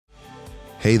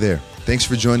Hey there. Thanks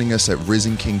for joining us at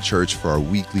Risen King Church for our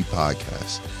weekly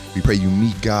podcast. We pray you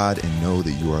meet God and know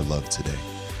that you are loved today.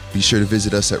 Be sure to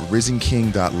visit us at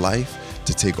risenking.life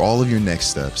to take all of your next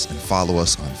steps and follow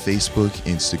us on Facebook,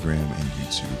 Instagram, and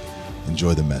YouTube.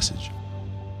 Enjoy the message.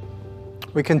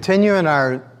 We continue in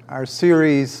our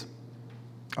series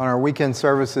on our weekend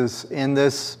services in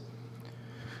this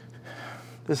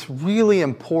really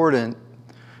important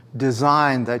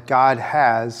design that God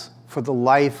has for the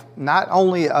life not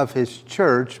only of His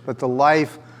church, but the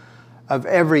life of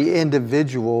every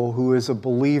individual who is a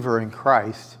believer in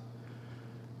Christ.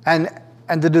 And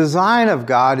the design of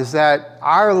God is that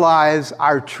our lives,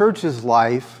 our church's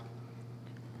life,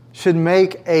 should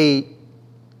make a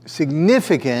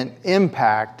significant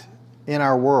impact in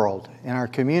our world, in our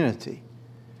community.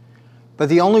 But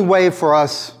the only way for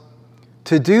us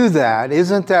to do that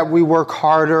isn't that we work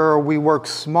harder or we work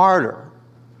smarter,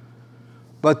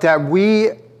 but that we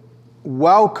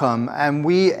welcome and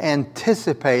we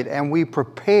anticipate and we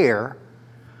prepare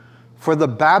for the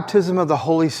baptism of the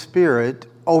Holy Spirit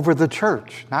over the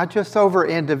church, not just over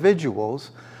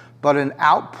individuals, but an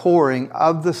outpouring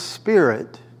of the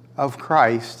Spirit of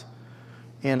Christ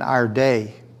in our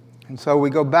day. And so we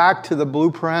go back to the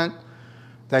blueprint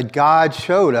that God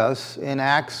showed us in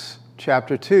Acts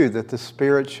chapter 2, that the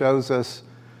Spirit shows us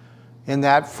in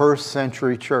that first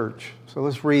century church. So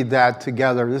let's read that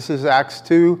together. This is Acts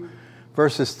 2,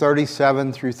 verses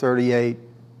 37 through 38.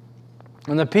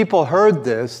 When the people heard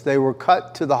this, they were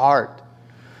cut to the heart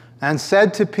and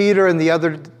said to Peter and the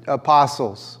other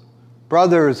apostles,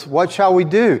 "Brothers, what shall we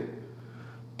do?"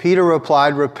 Peter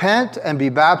replied, "Repent and be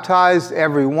baptized,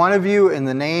 every one of you, in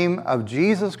the name of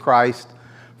Jesus Christ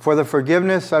for the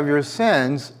forgiveness of your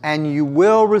sins, and you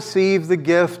will receive the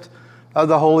gift of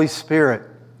the Holy Spirit.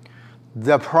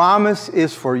 The promise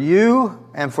is for you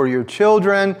and for your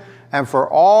children and for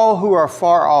all who are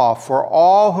far off, for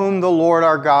all whom the Lord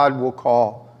our God will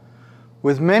call."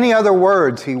 With many other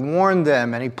words, he warned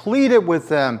them and he pleaded with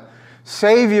them,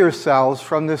 "Save yourselves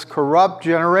from this corrupt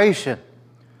generation."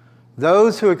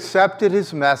 Those who accepted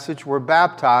his message were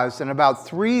baptized, and about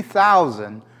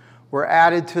 3,000 were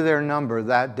added to their number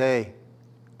that day.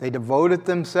 They devoted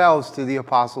themselves to the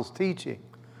apostles' teaching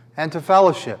and to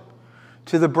fellowship,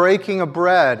 to the breaking of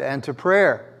bread and to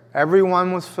prayer.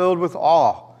 Everyone was filled with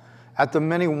awe at the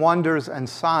many wonders and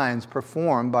signs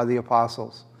performed by the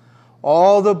apostles.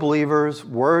 All the believers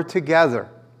were together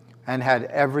and had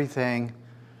everything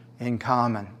in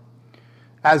common.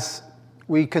 As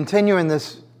we continue in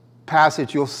this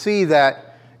passage, you'll see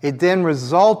that it then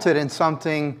resulted in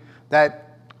something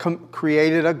that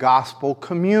created a gospel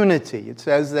community. It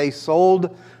says they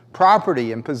sold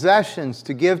property and possessions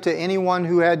to give to anyone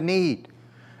who had need.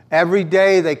 Every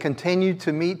day they continued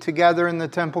to meet together in the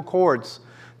temple courts.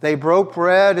 They broke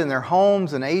bread in their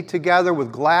homes and ate together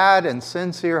with glad and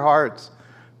sincere hearts,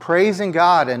 praising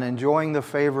God and enjoying the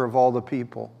favor of all the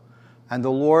people. And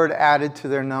the Lord added to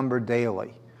their number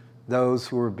daily those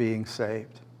who were being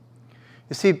saved.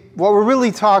 You see, what we're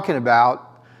really talking about,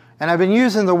 and I've been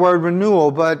using the word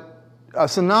renewal, but a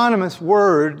synonymous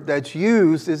word that's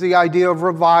used is the idea of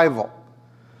revival.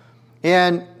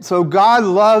 And so God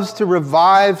loves to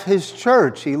revive His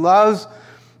church. He loves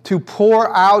to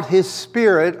pour out His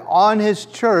Spirit on His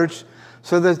church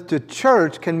so that the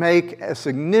church can make a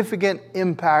significant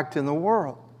impact in the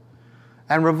world.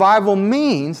 And revival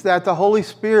means that the Holy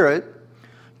Spirit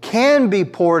can be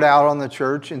poured out on the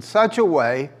church in such a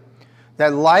way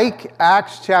that, like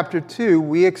Acts chapter 2,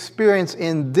 we experience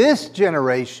in this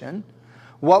generation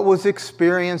what was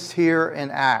experienced here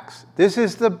in Acts. This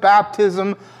is the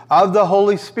baptism of the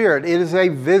Holy Spirit. It is a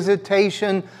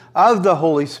visitation of the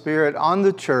Holy Spirit on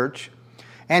the church,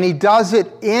 and He does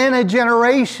it in a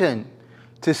generation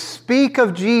to speak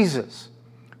of Jesus,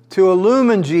 to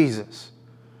illumine Jesus,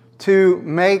 to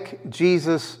make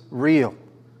Jesus real.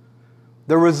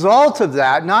 The result of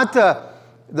that, not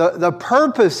the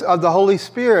purpose of the Holy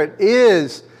Spirit,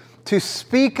 is to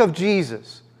speak of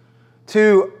Jesus,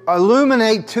 to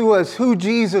illuminate to us who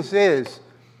Jesus is,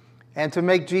 and to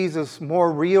make Jesus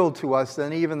more real to us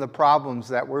than even the problems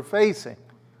that we're facing.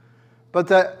 But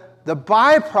the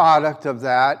byproduct of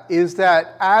that is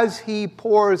that as He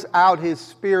pours out His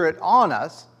Spirit on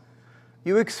us,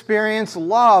 you experience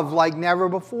love like never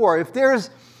before. If there's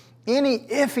any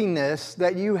iffiness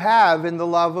that you have in the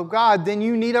love of God, then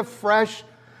you need a fresh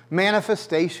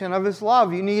manifestation of His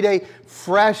love. You need a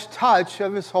fresh touch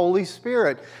of His Holy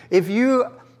Spirit. If you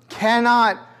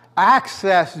cannot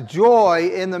access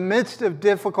joy in the midst of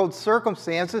difficult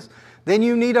circumstances, then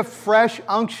you need a fresh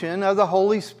unction of the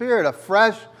Holy Spirit, a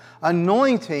fresh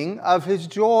anointing of His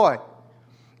joy.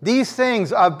 These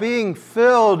things of being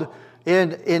filled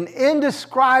in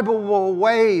indescribable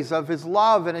ways of His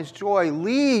love and His joy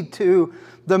lead to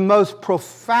the most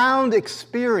profound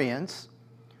experience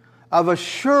of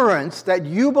assurance that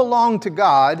you belong to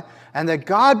God and that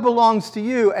God belongs to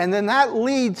you. And then that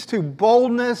leads to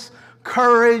boldness,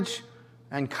 courage,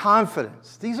 and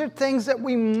confidence. These are things that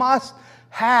we must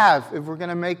have if we're going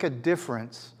to make a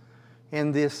difference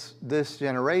in this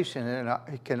generation. And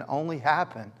it can only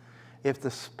happen if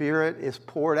the Spirit is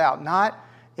poured out, not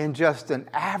in just an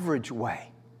average way,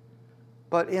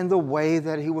 but in the way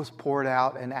that He was poured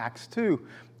out in Acts 2.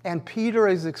 And Peter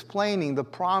is explaining the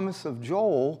promise of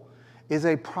Joel is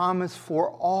a promise for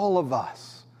all of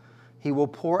us. He will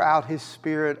pour out His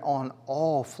Spirit on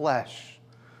all flesh.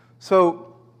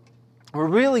 So we're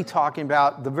really talking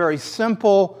about the very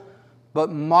simple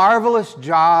but marvelous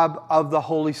job of the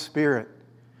Holy Spirit.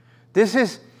 This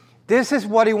is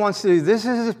what He wants to do. This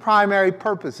is His primary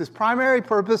purpose. His primary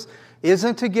purpose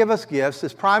isn't to give us gifts.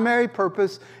 His primary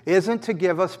purpose isn't to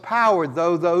give us power,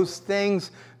 though those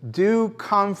things do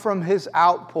come from His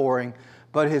outpouring.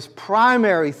 But His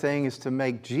primary thing is to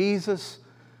make Jesus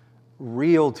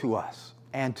real to us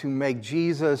and to make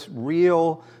Jesus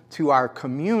real to our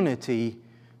community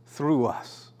through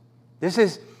us. This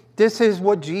is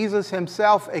what Jesus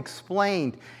Himself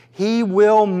explained. He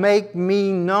will make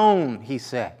me known, He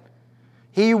said.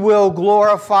 He will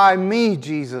glorify me,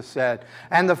 Jesus said.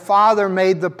 And the Father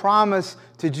made the promise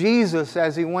to Jesus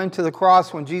as He went to the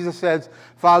cross when Jesus says,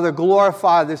 Father,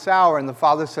 glorify this hour. And the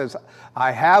Father says,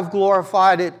 I have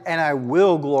glorified it and I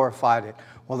will glorify it.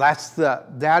 Well,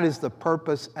 that is the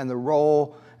purpose and the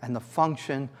role and the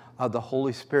function of the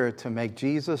Holy Spirit, to make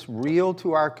Jesus real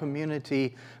to our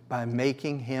community by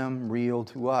making Him real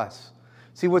to us.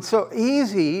 See, what's so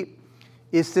easy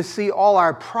is to see all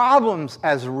our problems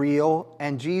as real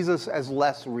and Jesus as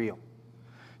less real.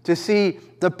 To see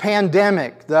the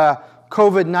pandemic, the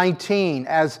COVID-19,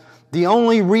 as the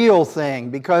only real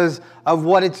thing because of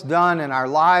what it's done in our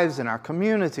lives and our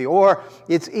community. Or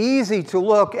it's easy to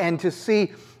look and to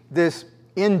see this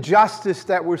injustice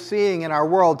that we're seeing in our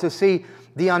world, to see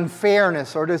the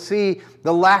unfairness, or to see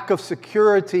the lack of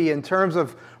security in terms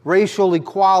of racial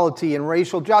equality and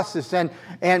racial justice.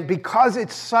 And because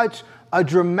it's such a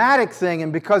dramatic thing,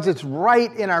 and because it's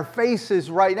right in our faces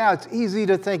right now, it's easy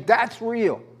to think that's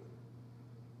real.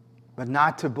 But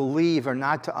not to believe or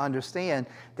not to understand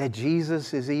that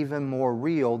Jesus is even more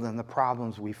real than the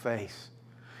problems we face.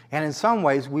 And in some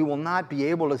ways, we will not be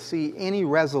able to see any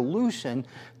resolution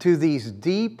to these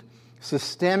deep,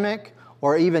 systemic,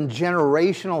 or even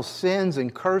generational sins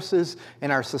and curses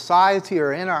in our society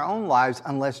or in our own lives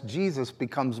unless Jesus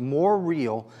becomes more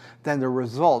real than the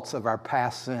results of our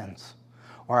past sins,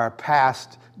 or our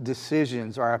past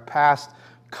decisions, or our past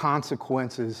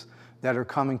consequences that are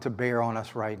coming to bear on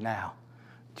us right now.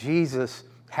 Jesus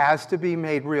has to be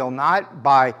made real, not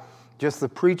by just the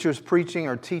preachers preaching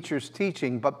or teachers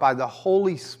teaching, but by the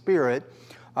Holy Spirit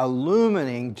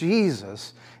illumining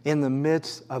Jesus in the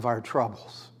midst of our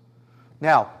troubles.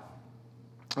 Now,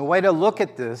 a way to look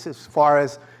at this as far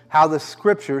as how the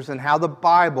Scriptures and how the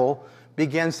Bible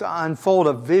begins to unfold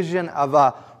a vision of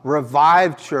a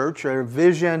revived church, or a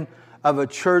vision of a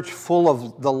church full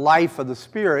of the life of the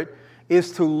Spirit,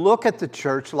 is to look at the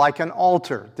church like an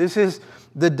altar. This is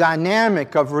the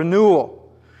dynamic of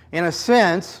renewal. In a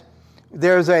sense,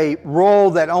 there's a role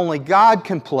that only God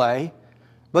can play,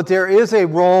 but there is a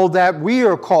role that we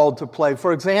are called to play.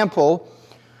 For example,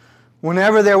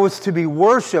 whenever there was to be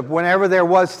worship, whenever there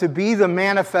was to be the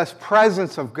manifest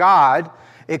presence of God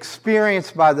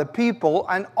experienced by the people,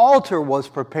 an altar was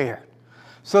prepared.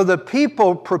 So the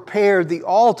people prepared the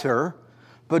altar,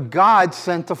 but God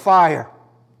sent the fire.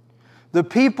 The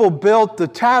people built the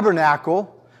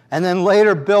tabernacle and then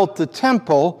later built the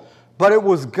temple, but it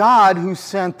was God who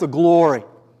sent the glory.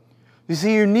 You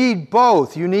see, you need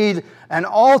both. You need an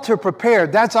altar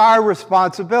prepared. That's our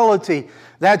responsibility.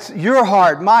 That's your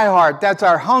heart, my heart. That's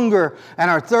our hunger and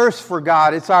our thirst for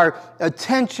God. It's our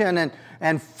attention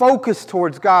and focus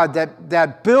towards God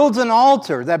that builds an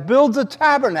altar, that builds a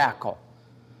tabernacle.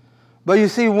 But you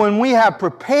see, when we have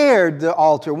prepared the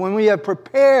altar, when we have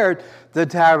prepared the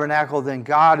tabernacle, then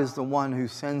God is the one who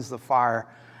sends the fire,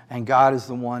 and God is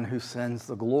the one who sends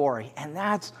the glory. And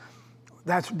that's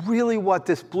really what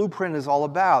this blueprint is all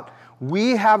about.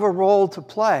 We have a role to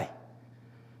play,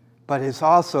 but it's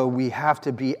also we have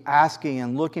to be asking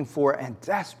and looking for and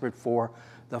desperate for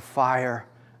the fire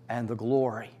and the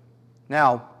glory.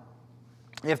 Now,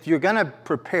 if you're going to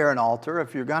prepare an altar,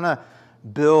 if you're going to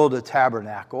build a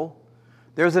tabernacle,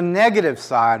 there's a negative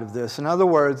side of this. In other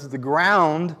words, the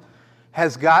ground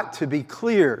has got to be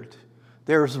cleared.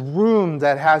 There's room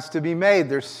that has to be made.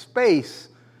 There's space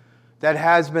that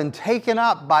has been taken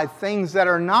up by things that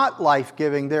are not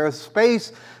life-giving. There is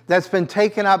space that's been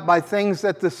taken up by things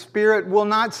that the Spirit will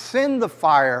not send the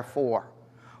fire for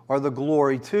or the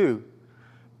glory to.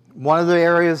 One of the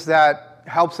areas that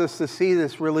helps us to see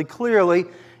this really clearly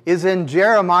is in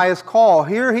Jeremiah's call.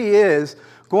 Here he is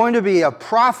going to be a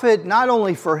prophet not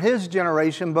only for his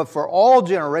generation, but for all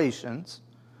generations.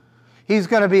 He's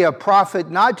going to be a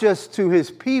prophet not just to his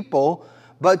people,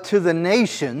 but to the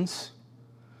nations.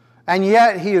 And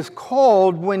yet he is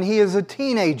called when he is a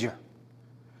teenager.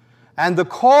 And the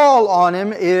call on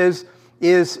him is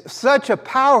such a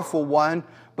powerful one,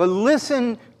 but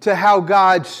listen to how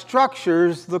God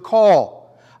structures the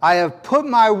call. I have put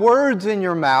my words in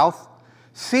your mouth.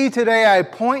 See, today I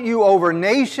appoint you over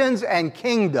nations and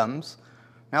kingdoms.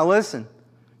 Now listen,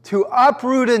 to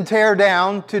uproot and tear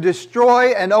down, to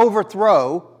destroy and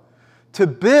overthrow, to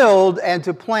build and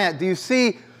to plant. Do you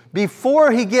see, before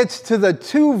he gets to the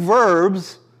two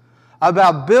verbs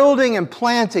about building and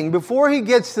planting, before he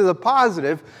gets to the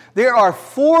positive, there are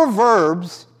four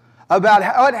verbs about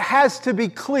what has to be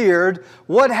cleared,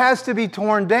 what has to be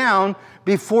torn down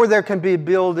before there can be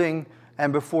building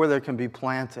and before there can be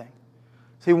planting.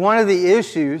 See, one of the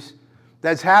issues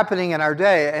that's happening in our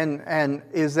day and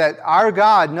is that our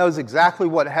God knows exactly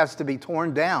what has to be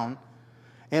torn down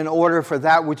in order for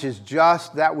that which is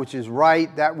just, that which is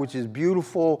right, that which is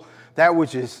beautiful, that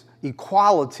which is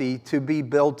equality to be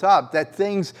built up. That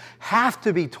things have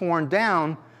to be torn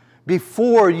down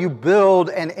before you build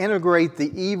and integrate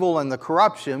the evil and the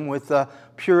corruption with the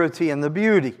purity and the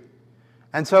beauty.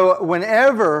 And so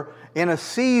whenever in a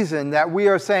season that we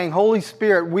are saying, Holy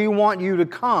Spirit, we want you to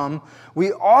come,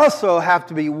 we also have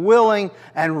to be willing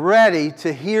and ready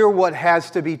to hear what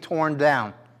has to be torn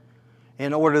down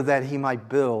in order that he might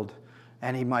build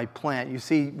and he might plant. You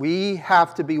see, we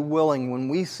have to be willing when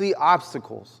we see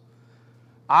obstacles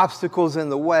in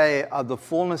the way of the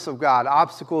fullness of God,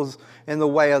 obstacles in the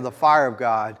way of the fire of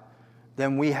God,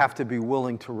 then we have to be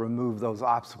willing to remove those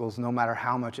obstacles no matter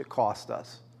how much it costs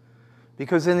us.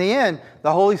 Because in the end,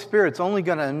 the Holy Spirit's only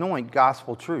going to anoint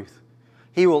gospel truth.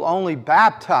 He will only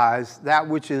baptize that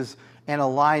which is in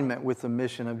alignment with the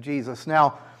mission of Jesus.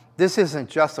 Now, this isn't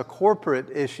just a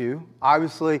corporate issue.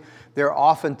 Obviously, there are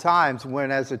often times when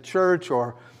as a church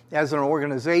or as an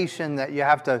organization that you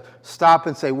have to stop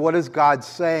and say, what is God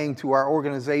saying to our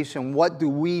organization? What do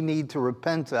we need to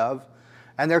repent of?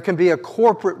 And there can be a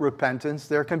corporate repentance.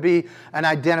 There can be an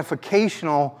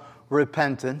identificational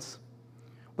repentance.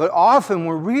 But often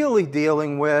we're really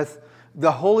dealing with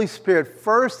the Holy Spirit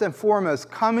first and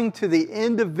foremost coming to the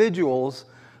individuals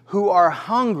who are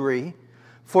hungry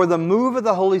for the move of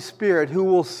the Holy Spirit, who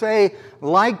will say,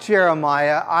 like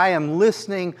Jeremiah, I am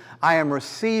listening, I am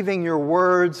receiving your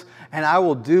words, and I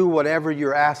will do whatever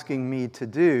you're asking me to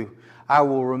do. I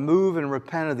will remove and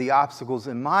repent of the obstacles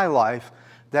in my life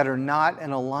that are not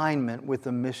in alignment with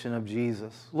the mission of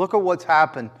Jesus. Look at what's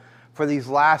happened for these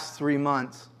last 3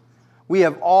 months. We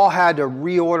have all had to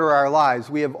reorder our lives.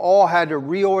 We have all had to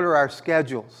reorder our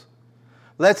schedules.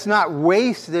 Let's not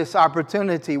waste this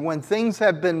opportunity when things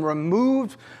have been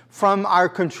removed from our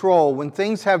control, when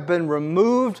things have been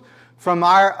removed from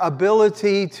our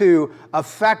ability to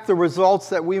affect the results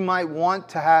that we might want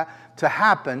to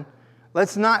happen.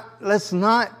 Let's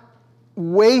not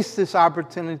waste this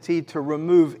opportunity to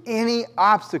remove any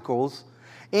obstacles,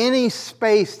 any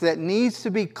space that needs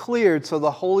to be cleared so the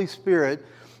Holy Spirit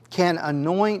can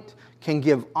anoint, can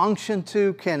give unction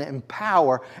to, can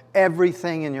empower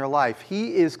everything in your life.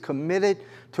 He is committed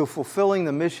to fulfilling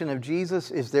the mission of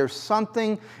Jesus. Is there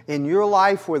something in your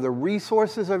life where the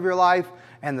resources of your life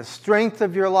and the strength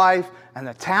of your life and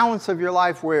the talents of your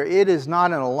life where it is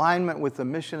not in alignment with the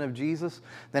mission of Jesus?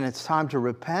 Then it's time to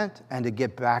repent and to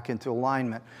get back into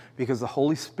alignment, because the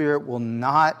Holy Spirit will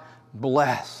not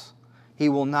bless. He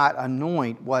will not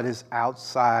anoint what is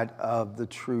outside of the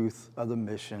truth of the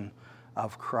mission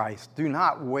of Christ. Do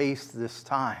not waste this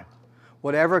time.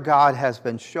 Whatever God has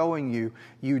been showing you,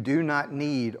 you do not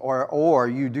need or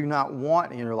you do not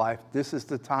want in your life, this is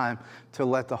the time to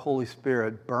let the Holy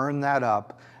Spirit burn that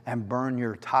up and burn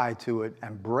your tie to it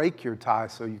and break your tie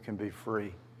so you can be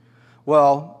free.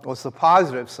 Well, what's the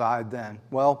positive side then?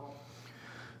 Well,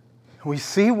 we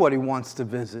see what he wants to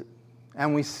visit.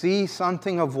 And we see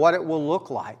something of what it will look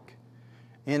like.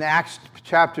 In Acts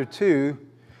chapter 2,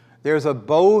 there's a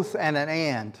both and an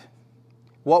and.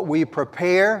 What we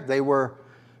prepare, they were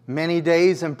many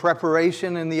days in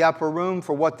preparation in the upper room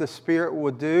for what the Spirit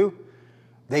would do.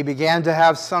 They began to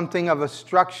have something of a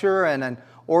structure and an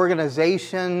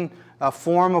organization a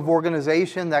form of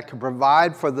organization that could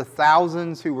provide for the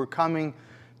thousands who were coming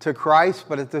to Christ,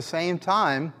 but at the same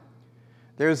time,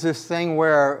 there's this thing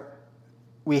where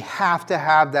we have to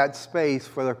have that space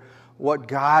for what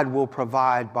God will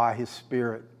provide by His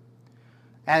Spirit.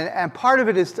 And part of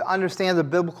it is to understand the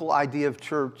biblical idea of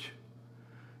church.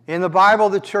 In the Bible,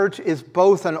 the church is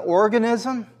both an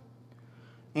organism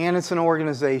and it's an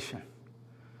organization.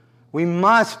 We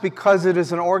must, because it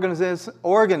is an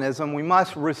organism, we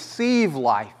must receive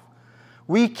life.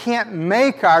 We can't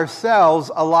make ourselves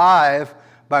alive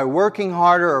by working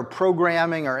harder or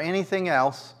programming or anything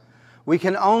else. We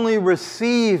can only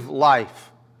receive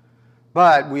life.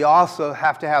 But we also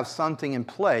have to have something in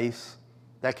place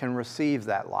that can receive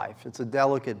that life. It's a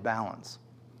delicate balance.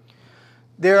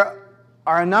 There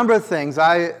are a number of things.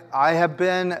 I have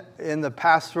been in the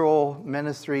pastoral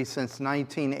ministry since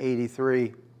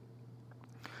 1983.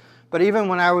 But even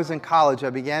when I was in college, I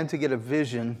began to get a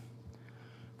vision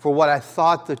for what I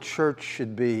thought the church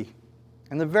should be.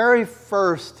 And the very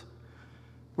first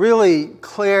really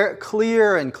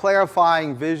clear and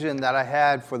clarifying vision that I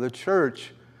had for the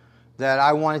church that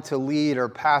I wanted to lead or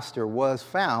pastor was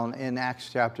found in Acts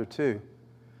chapter 2.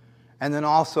 And then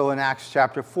also in Acts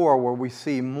chapter 4, where we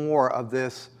see more of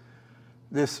this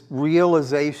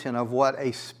realization of what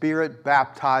a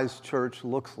Spirit-baptized church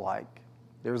looks like.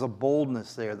 There's a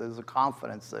boldness there. There's a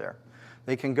confidence there.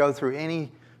 They can go through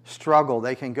any struggle.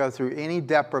 They can go through any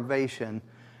deprivation,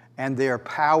 and their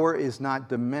power is not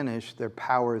diminished. Their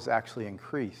power is actually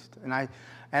increased. And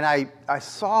I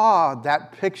saw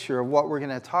that picture of what we're going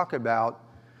to talk about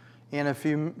in a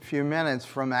few minutes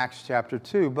from Acts chapter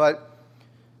 2. But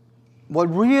what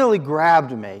really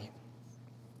grabbed me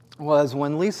was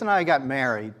when Lisa and I got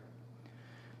married,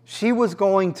 she was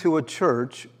going to a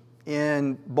church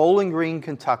in Bowling Green,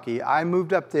 Kentucky. I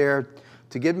moved up there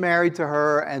to get married to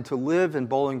her and to live in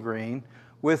Bowling Green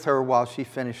with her while she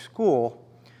finished school.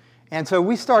 And so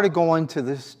we started going to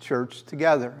this church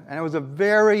together. And it was a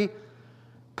very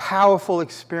powerful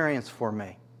experience for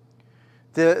me.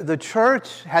 The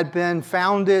church had been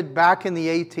founded back in the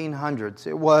 1800s.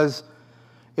 It was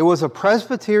a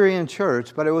Presbyterian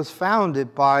church, but it was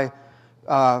founded by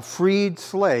freed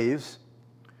slaves.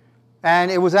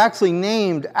 And it was actually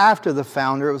named after the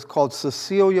founder. It was called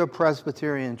Cecilia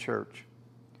Presbyterian Church.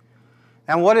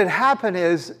 And what had happened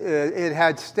is it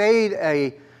had stayed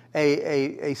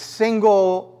a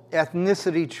single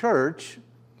ethnicity church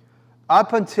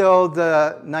up until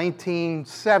the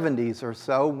 1970s or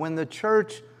so, when the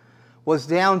church was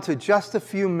down to just a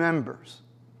few members.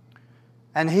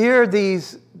 And here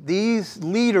these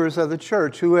leaders of the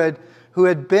church who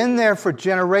had been there for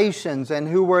generations and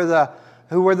who were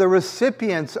the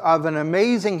recipients of an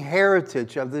amazing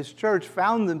heritage of this church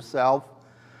found themselves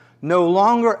no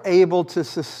longer able to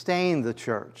sustain the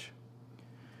church.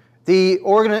 The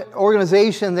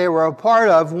organization they were a part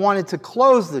of wanted to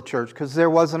close the church because there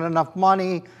wasn't enough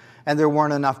money and there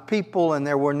weren't enough people and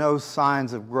there were no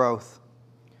signs of growth.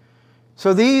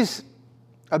 So these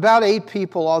about 8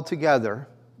 people altogether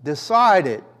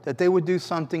decided that they would do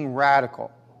something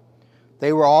radical.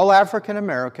 They were all African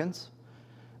Americans,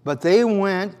 but they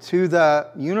went to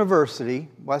the university,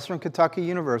 Western Kentucky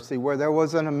University, where there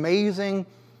was an amazing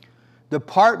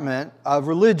department of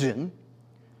religion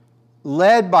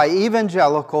led by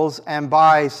evangelicals and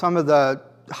by some of the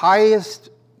highest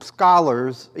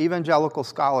scholars, evangelical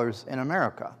scholars in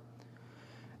America.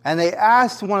 And they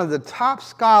asked one of the top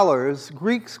scholars,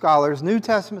 Greek scholars, New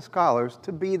Testament scholars,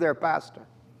 to be their pastor.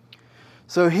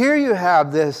 So here you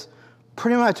have this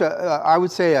pretty much, I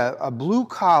would say, a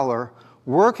blue-collar,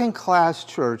 working-class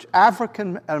church,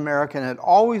 African-American, had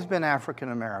always been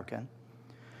African-American,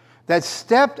 that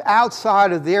stepped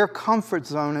outside of their comfort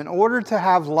zone in order to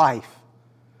have life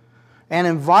and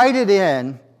invited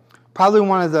in probably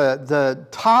one of the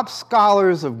top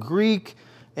scholars of Greek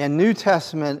and New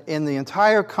Testament in the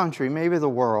entire country, maybe the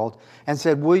world, and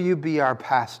said, "Will you be our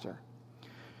pastor?"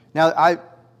 Now,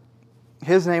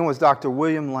 his name was Dr.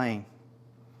 William Lane.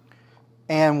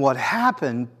 And what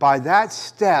happened by that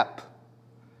step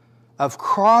of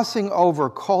crossing over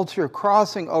culture,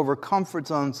 crossing over comfort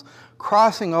zones,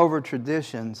 crossing over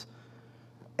traditions,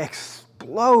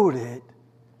 exploded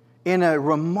in a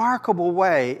remarkable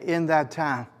way in that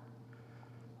town.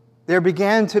 There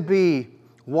began to be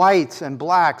whites and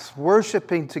blacks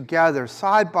worshiping together,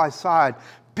 side by side,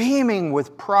 beaming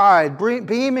with pride,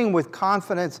 beaming with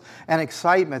confidence and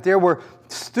excitement. There were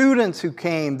students who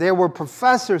came. There were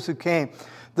professors who came.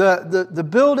 The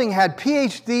building had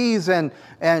PhDs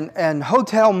and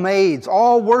hotel maids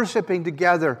all worshiping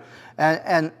together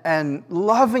and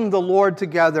loving the Lord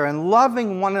together and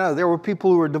loving one another. There were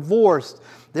people who were divorced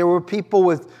There were people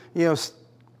with,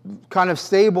 kind of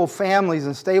stable families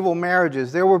and stable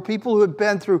marriages. There were people who had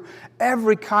been through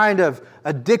every kind of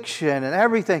addiction and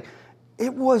everything.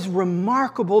 It was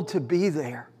remarkable to be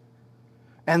there.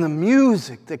 And the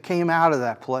music that came out of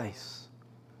that place.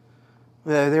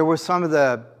 There were some of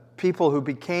the people who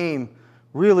became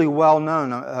really well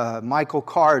known. Michael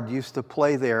Card used to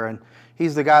play there, and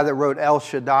he's the guy that wrote El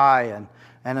Shaddai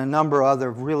and a number of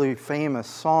other really famous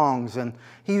songs. And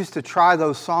he used to try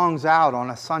those songs out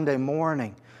on a Sunday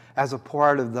morning as a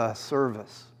part of the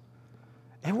service.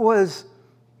 It was,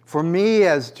 for me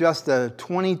as just a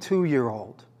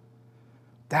 22-year-old,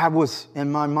 that was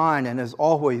in my mind and has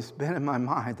always been in my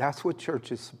mind. That's what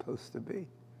church is supposed to be.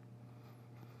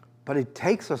 But it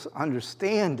takes us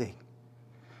understanding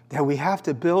that we have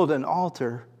to build an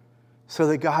altar so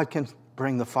that God can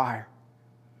bring the fire.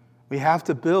 We have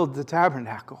to build the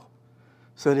tabernacle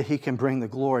so that He can bring the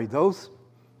glory. Those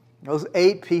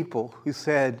 8 people who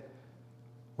said,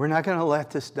 we're not going to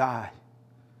let this die.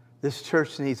 This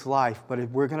church needs life, but if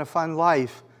we're going to find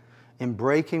life in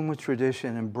breaking with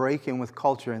tradition and breaking with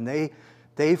culture. And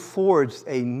they forged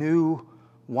a new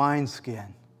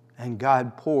wineskin, and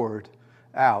God poured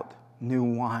out new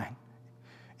wine.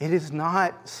 It is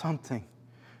not something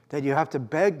that you have to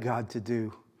beg God to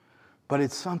do, but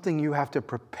it's something you have to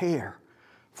prepare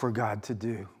for God to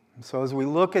do. And so as we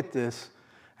look at this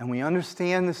and we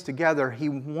understand this together, He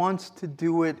wants to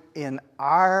do it in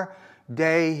our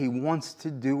day. He wants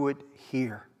to do it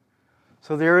here.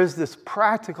 So there is this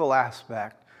practical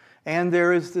aspect and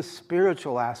there is this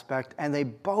spiritual aspect, and they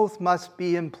both must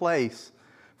be in place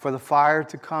for the fire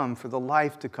to come, for the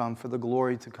life to come, for the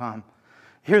glory to come.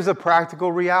 Here's a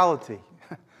practical reality.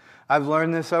 I've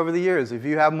learned this over the years. If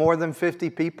you have more than 50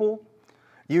 people,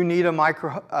 you need a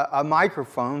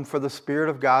microphone for the Spirit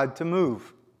of God to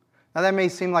move. Now that may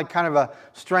seem like kind of a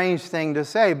strange thing to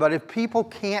say, but if people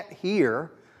can't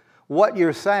hear what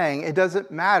you're saying, it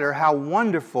doesn't matter how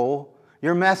wonderful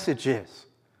your message is.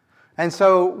 And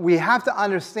so we have to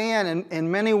understand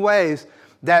in many ways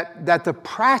that the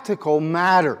practical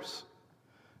matters.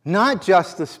 Not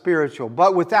just the spiritual,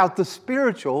 but without the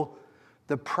spiritual,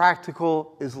 the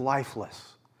practical is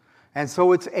lifeless. And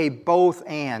so it's a both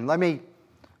and. Let me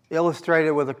illustrate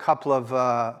it with a couple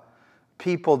of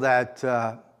people that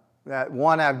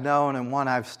one I've known and one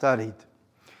I've studied.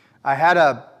 I had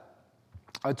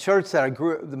a church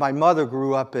that my mother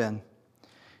grew up in.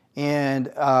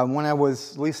 And when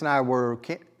Lisa and I were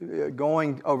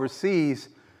going overseas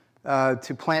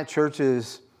to plant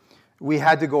churches, we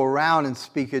had to go around and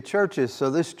speak at churches.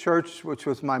 So this church, which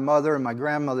was my mother and my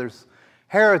grandmother's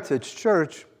heritage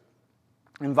church,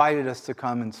 invited us to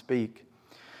come and speak.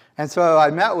 And so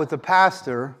I met with the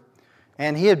pastor,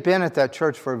 and he had been at that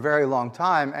church for a very long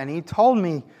time, and he told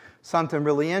me something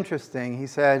really interesting. He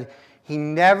said he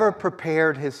never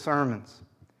prepared his sermons.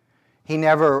 He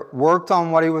never worked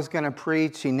on what he was going to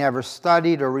preach. He never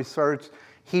studied or researched.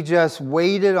 He just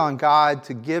waited on God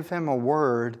to give him a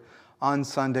word on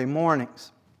Sunday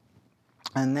mornings.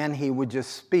 And then he would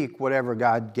just speak whatever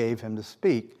God gave him to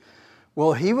speak.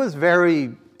 Well, he was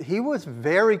very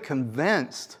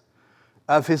convinced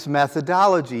of his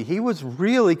methodology. He was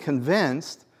really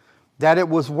convinced that it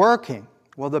was working.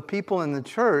 Well, the people in the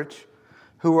church,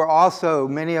 who were also,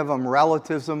 many of them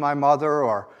relatives of my mother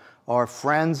or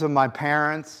friends of my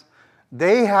parents,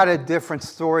 they had a different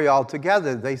story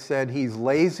altogether. They said he's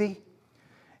lazy,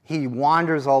 he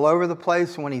wanders all over the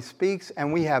place when he speaks,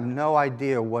 and we have no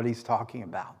idea what he's talking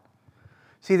about.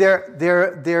 See,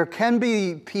 there can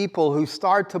be people who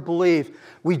start to believe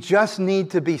we just need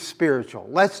to be spiritual.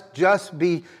 Let's just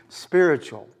be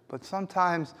spiritual. But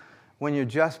sometimes when you're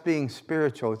just being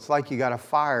spiritual, it's like you got a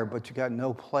fire, but you got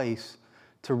no place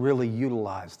to really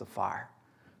utilize the fire.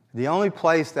 The only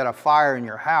place that a fire in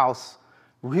your house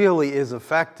really is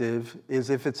effective is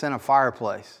if it's in a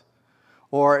fireplace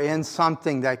or in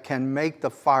something that can make the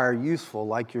fire useful,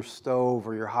 like your stove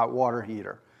or your hot water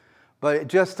heater. But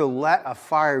just to let a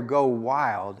fire go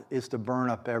wild is to burn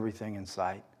up everything in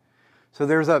sight. So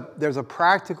there's a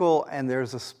practical and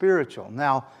there's a spiritual.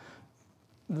 Now,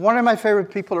 one of my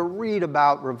favorite people to read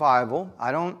about revival,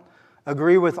 I don't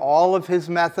agree with all of his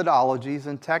methodologies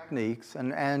and techniques,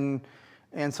 and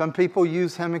some people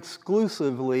use him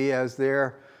exclusively as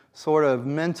their sort of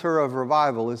mentor of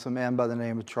revival, is a man by the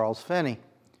name of Charles Finney.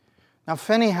 Now,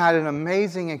 Finney had an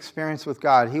amazing experience with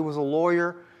God. He was a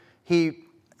lawyer. He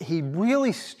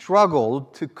really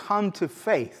struggled to come to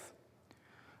faith,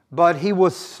 but he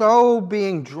was so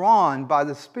being drawn by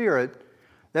the Spirit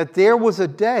that there was a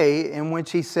day in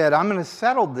which he said, I'm going to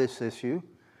settle this issue,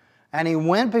 and he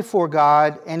went before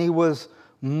God, and he was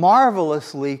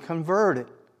marvelously converted.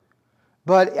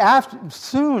 But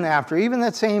soon after, even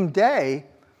that same day,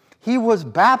 he was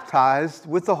baptized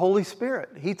with the Holy Spirit.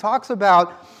 He talks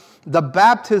about the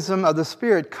baptism of the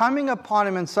Spirit coming upon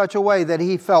him in such a way that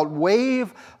he felt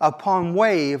wave upon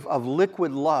wave of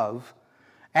liquid love.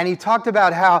 And he talked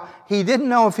about how he didn't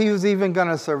know if he was even going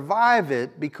to survive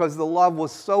it because the love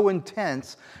was so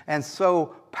intense and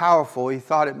so powerful. He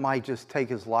thought it might just take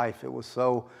his life. It was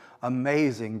so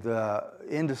amazing, the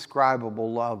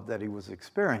indescribable love that he was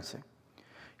experiencing.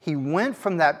 He went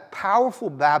from that powerful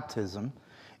baptism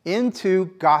into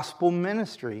gospel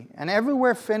ministry. And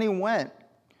everywhere Finney went,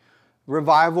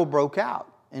 revival broke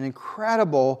out. An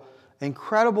incredible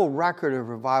record of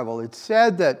revival. It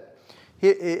said that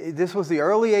this was the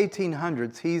early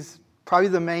 1800s. He's probably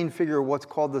the main figure of what's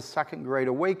called the Second Great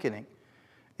Awakening.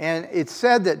 And it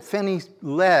said that Finney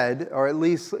led, or at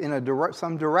least in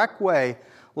some direct way,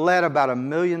 led about 1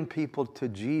 million people to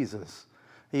Jesus.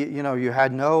 You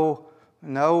had no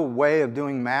way of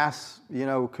doing mass,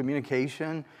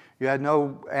 communication. You had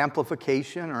no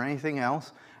amplification or anything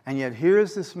else. And yet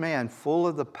here's this man full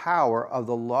of the power of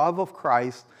the love of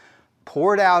Christ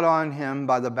poured out on him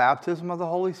by the baptism of the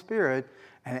Holy Spirit.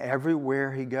 And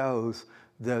everywhere he goes,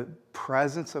 the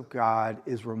presence of God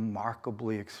is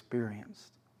remarkably experienced.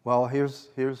 Well, here's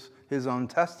his own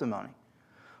testimony.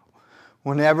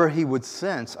 Whenever he would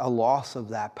sense a loss of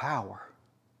that power,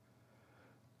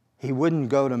 he wouldn't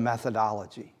go to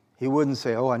methodology. He wouldn't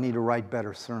say, I need to write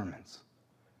better sermons.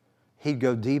 He'd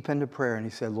go deep into prayer and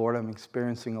he said, Lord, I'm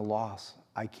experiencing a loss.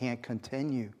 I can't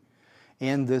continue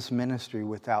in this ministry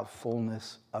without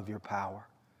fullness of your power.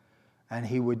 And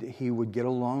he would get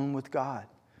alone with God,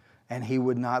 and he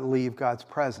would not leave God's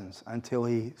presence until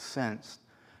he sensed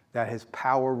that his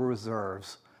power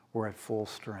reserves were at full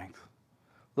strength.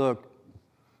 Look,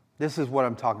 this is what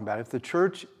I'm talking about. If the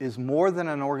church is more than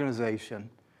an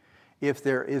organization, if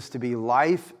there is to be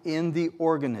life in the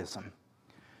organism,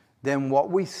 then what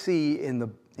we see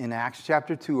in Acts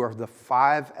chapter 2 are the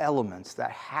 5 elements that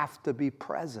have to be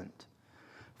present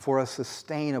for a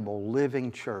sustainable,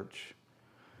 living church.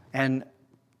 And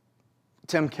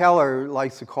Tim Keller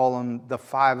likes to call them the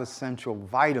 5 essential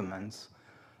vitamins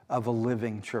of a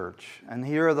living church. And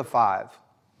here are the 5.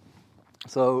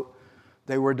 So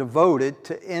they were devoted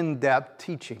to in-depth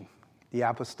teaching. The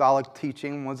apostolic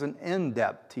teaching was an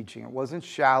in-depth teaching. It wasn't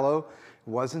shallow, it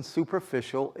wasn't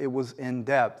superficial, it was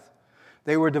in-depth.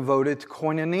 They were devoted to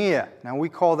koinonia. Now we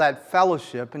call that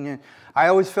fellowship, and I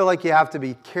always feel like you have to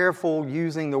be careful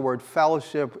using the word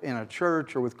fellowship in a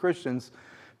church or with Christians,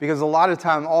 because a lot of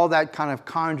time all that kind of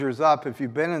conjures up, if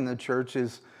you've been in the church,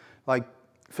 is like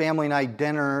family night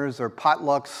dinners or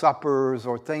potluck suppers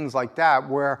or things like that,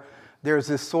 where there's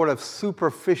this sort of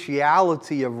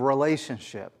superficiality of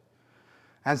relationship.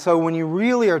 And so when you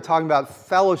really are talking about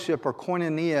fellowship or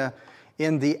koinonia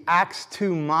in the Acts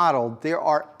 2 model, there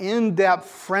are in-depth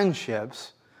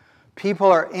friendships. People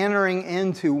are entering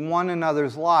into one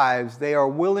another's lives. They are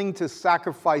willing to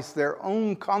sacrifice their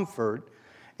own comfort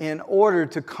in order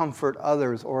to comfort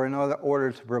others or in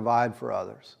order to provide for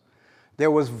others.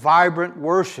 There was vibrant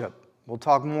worship. We'll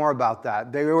talk more about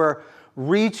that. They were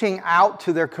reaching out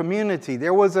to their community.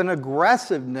 There was an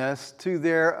aggressiveness to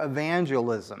their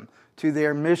evangelism, to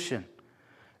their mission.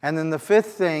 And then the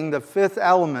fifth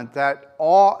element that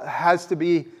all has to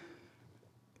be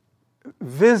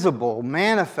visible,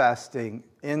 manifesting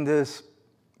in this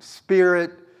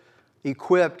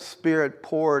Spirit-equipped,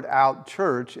 Spirit-poured-out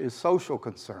church is social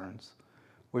concerns,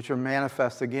 which are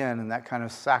manifest again in that kind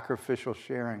of sacrificial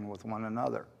sharing with one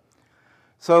another.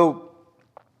 So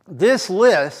this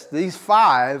list, these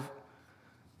 5,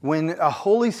 when a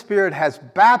Holy Spirit has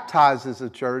baptized as a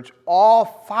church,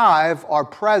 all 5 are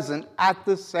present at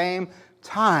the same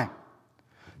time.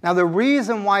 Now, the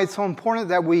reason why it's so important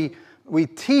that we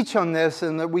teach on this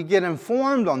and that we get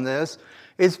informed on this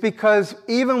is because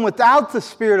even without the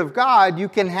Spirit of God, you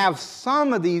can have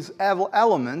some of these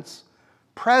elements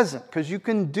present, because you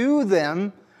can do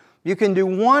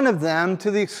one of them to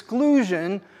the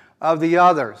exclusion of the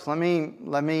others. Let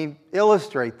me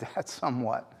illustrate that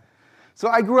somewhat. So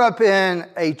I grew up in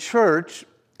a church,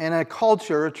 in a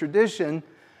culture, a tradition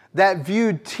that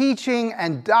viewed teaching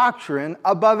and doctrine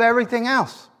above everything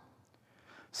else.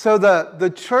 So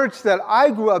the church that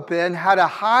I grew up in had a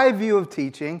high view of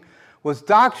teaching, was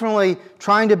doctrinally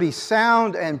trying to be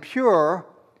sound and pure,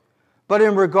 but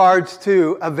in regards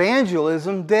to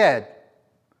evangelism, dead.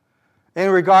 In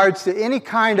regards to any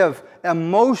kind of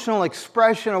emotional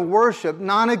expression of worship,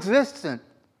 non-existent.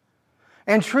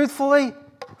 And truthfully,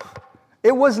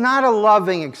 it was not a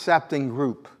loving, accepting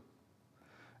group.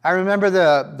 I remember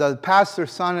the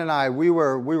pastor's son and I, we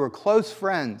were close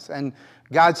friends, and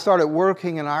God started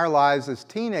working in our lives as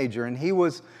teenager, and he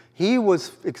was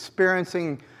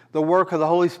experiencing the work of the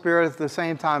Holy Spirit at the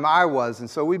same time I was, and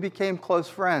so we became close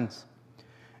friends.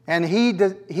 And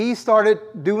he started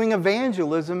doing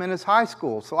evangelism in his high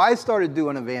school, so I started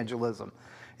doing evangelism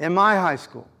in my high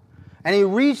school. And he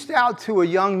reached out to a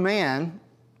young man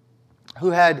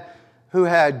who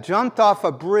had jumped off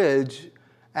a bridge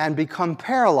and become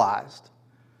paralyzed.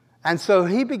 And so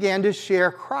he began to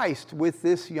share Christ with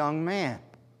this young man.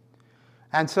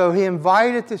 And so he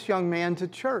invited this young man to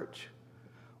church.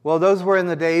 Well, those were in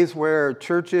the days where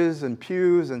churches and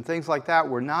pews and things like that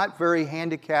were not very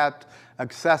handicapped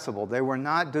accessible. They were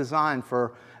not designed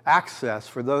for access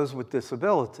for those with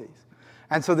disabilities.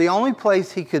 And so the only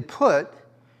place he could put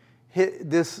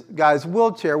this guy's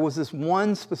wheelchair was this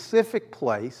one specific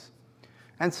place.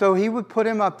 And so he would put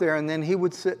him up there, and then he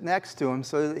would sit next to him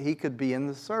so that he could be in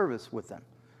the service with them.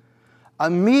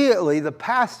 Immediately, the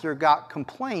pastor got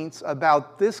complaints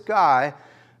about this guy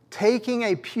taking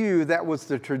a pew that was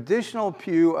the traditional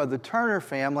pew of the Turner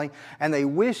family, and they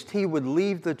wished he would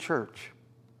leave the church.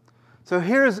 So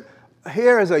here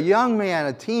is a young man,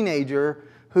 a teenager,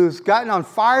 who's gotten on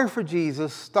fire for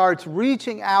Jesus, starts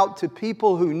reaching out to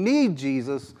people who need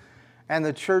Jesus, and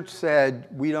the church said,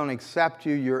 "We don't accept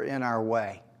you, you're in our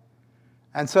way."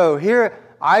 And so here,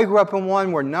 I grew up in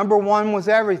one where number one was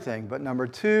everything, but number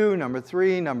two, number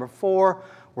three, number four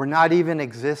were not even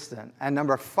existent. And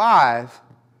number five,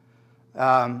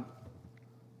 the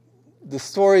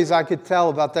stories I could tell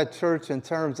about that church in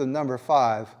terms of number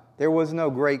five, there was no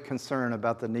great concern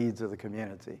about the needs of the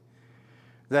community.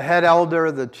 The head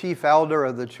elder, the chief elder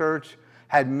of the church,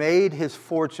 had made his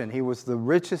fortune. He was the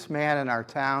richest man in our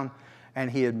town,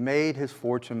 and he had made his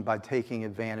fortune by taking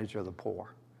advantage of the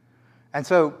poor. And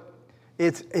so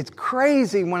it's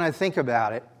crazy when I think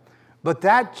about it, but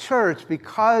that church,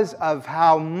 because of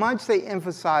how much they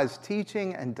emphasized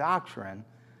teaching and doctrine,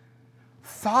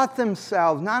 thought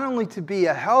themselves not only to be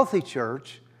a healthy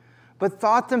church, but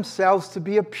thought themselves to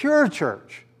be a pure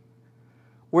church.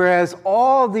 Whereas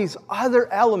all these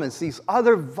other elements, these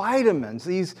other vitamins,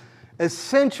 these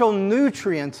essential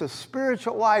nutrients of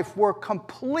spiritual life were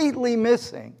completely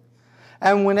missing.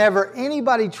 And whenever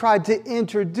anybody tried to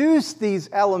introduce these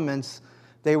elements,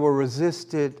 they were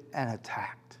resisted and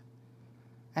attacked.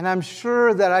 And I'm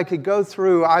sure that I could go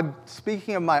through, I'm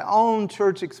speaking of my own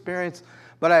church experience,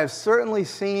 but I have certainly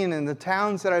seen in the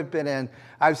towns that I've been in,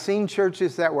 I've seen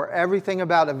churches that were everything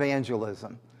about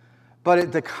evangelism.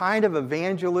 But the kind of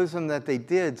evangelism that they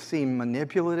did seemed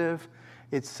manipulative.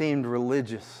 It seemed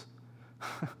religious.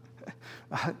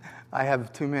 I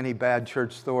have too many bad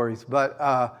church stories, but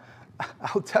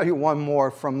I'll tell you one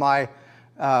more from my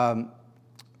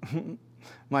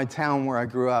town where I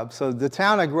grew up. So the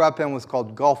town I grew up in was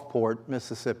called Gulfport,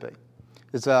 Mississippi.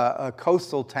 It's a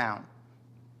coastal town.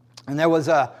 And there was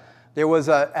a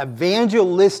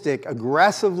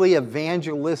aggressively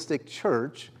evangelistic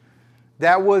church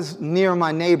that was near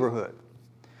my neighborhood.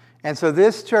 And so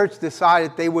this church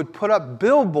decided they would put up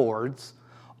billboards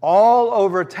all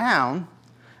over town,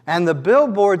 and the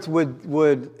billboards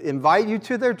would invite you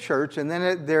to their church, and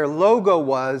then their logo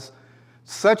was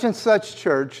such and such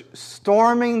church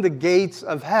storming the gates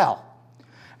of hell.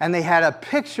 And they had a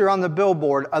picture on the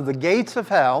billboard of the gates of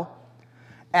hell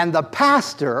and the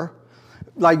pastor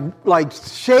like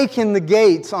shaking the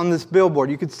gates on this billboard.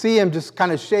 You could see him just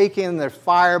kind of shaking. There's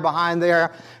fire behind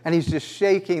there, and he's just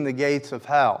shaking the gates of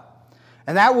hell.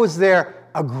 And that was their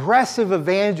aggressive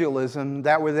evangelism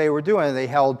that they were doing. They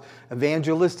held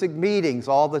evangelistic meetings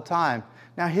all the time.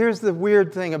 Now, here's the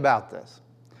weird thing about this.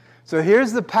 So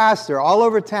here's the pastor all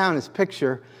over town, his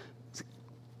picture,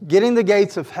 getting the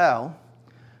gates of hell,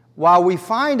 while we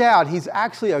find out he's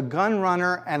actually a gun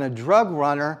runner and a drug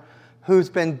runner who's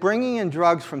been bringing in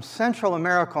drugs from Central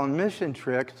America on mission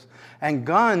trips and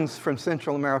guns from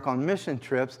Central America on mission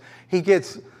trips. He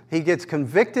gets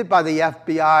convicted by the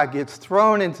FBI, gets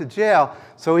thrown into jail.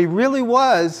 So he really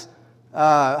was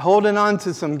holding on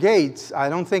to some gates. I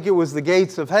don't think it was the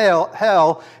gates of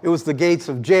hell, it was the gates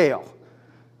of jail.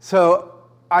 So,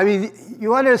 I mean,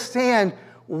 you understand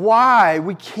why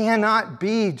we cannot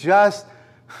be just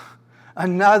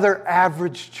another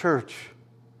average church.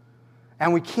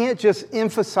 And we can't just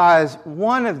emphasize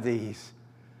one of these.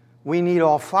 We need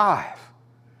all five.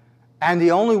 And the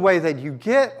only way that you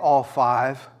get all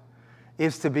five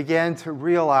is to begin to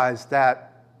realize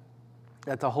that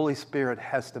the Holy Spirit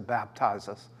has to baptize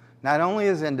us, not only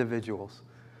as individuals,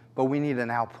 but we need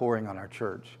an outpouring on our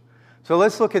church. So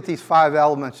let's look at these five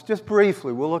elements just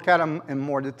briefly. We'll look at them in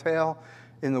more detail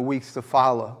in the weeks to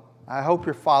follow. I hope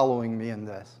you're following me in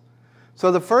this.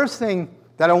 So the first thing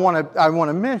that I want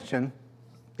to mention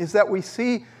is that we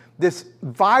see this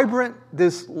vibrant,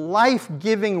 this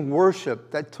life-giving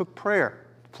worship that took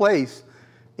place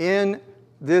in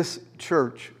this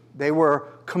church. They were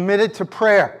committed to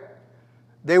prayer.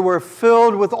 They were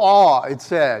filled with awe, it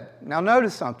said. Now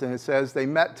notice something. It says they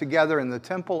met together in the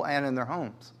temple and in their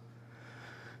homes.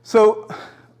 So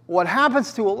what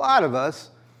happens to a lot of us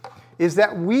is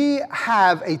that we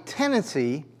have a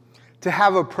tendency to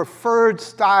have a preferred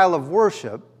style of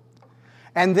worship,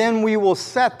 and then we will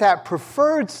set that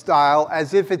preferred style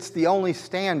as if it's the only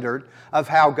standard of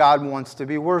how God wants to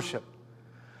be worshiped.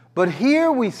 But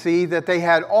here we see that they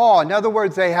had awe. In other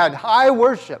words, they had high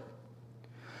worship,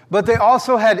 but they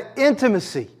also had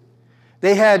intimacy.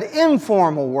 They had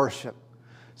informal worship.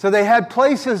 So they had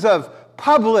places of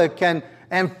public and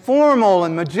formal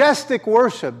and majestic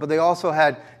worship, but they also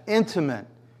had intimate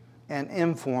and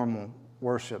informal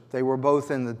worship. They were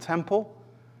both in the temple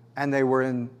and they were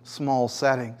in small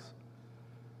settings.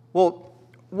 Well,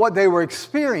 what they were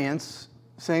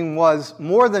experiencing was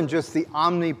more than just the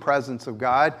omnipresence of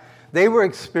God. They were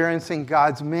experiencing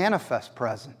God's manifest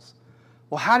presence.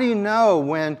 Well, how do you know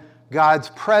when God's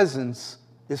presence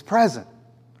is present?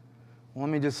 Well,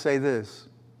 let me just say this.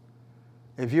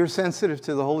 If you're sensitive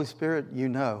to the Holy Spirit, you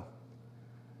know.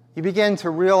 You begin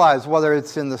to realize whether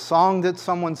it's in the song that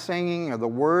someone's singing or the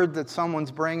word that someone's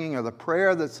bringing or the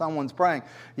prayer that someone's praying,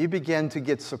 you begin to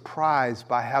get surprised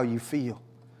by how you feel.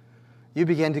 You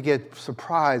begin to get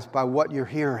surprised by what you're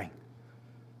hearing.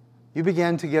 You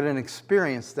begin to get an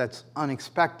experience that's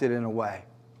unexpected in a way.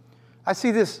 I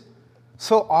see this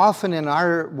so often in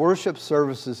our worship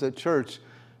services at church.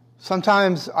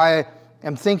 Sometimes I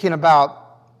am thinking about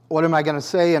what am I going to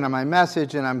say in my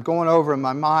message, and I'm going over in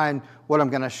my mind what I'm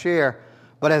going to share.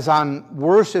 But as I'm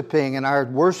worshiping and our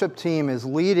worship team is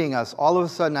leading us, all of a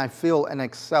sudden I feel an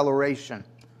acceleration.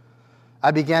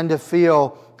 I begin to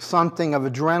feel something of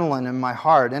adrenaline in my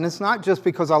heart. And it's not just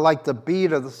because I like the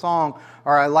beat of the song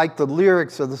or I like the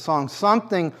lyrics of the song.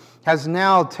 Something has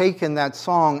now taken that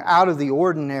song out of the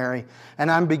ordinary,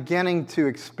 and I'm beginning to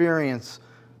experience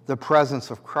the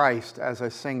presence of Christ as I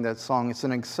sing that song. It's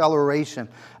an acceleration.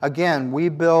 Again, we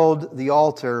build the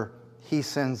altar, He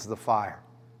sends the fire.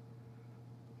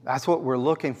 That's what we're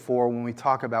looking for when we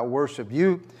talk about worship.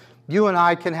 You and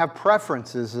I can have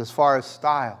preferences as far as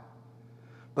style,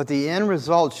 but the end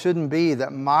result shouldn't be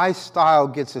that my style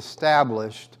gets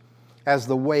established as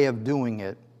the way of doing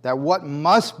it. That what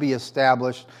must be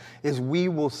established is we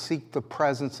will seek the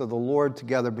presence of the Lord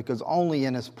together, because only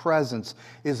in His presence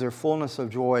is there fullness of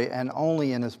joy, and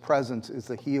only in His presence is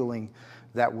the healing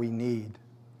that we need.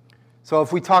 So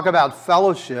if we talk about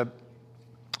fellowship,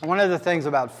 one of the things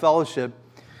about fellowship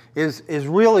is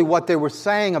really what they were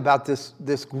saying about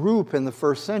this group in the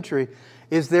first century,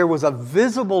 is there was a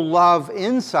visible love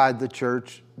inside the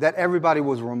church that everybody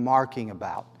was remarking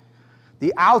about.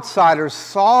 The outsiders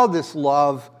saw this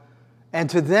love, and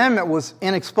to them it was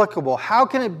inexplicable. How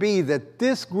can it be that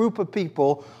this group of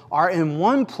people are in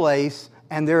one place,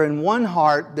 and they're in one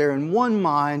heart, they're in one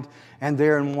mind, and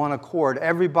they're in one accord?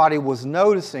 Everybody was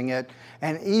noticing it,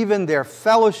 and even their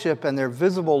fellowship and their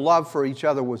visible love for each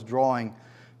other was drawing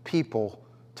people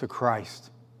to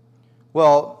Christ.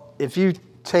 Well, if you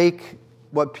take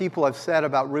what people have said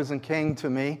about Risen King to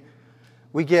me,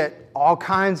 we get all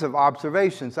kinds of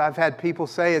observations. I've had people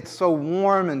say it's so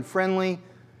warm and friendly,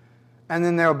 and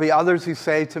then there'll be others who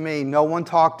say to me, no one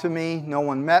talked to me, no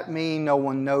one met me, no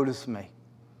one noticed me.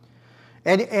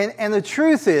 And the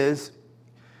truth is,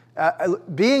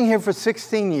 being here for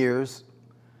 16 years,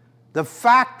 the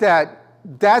fact that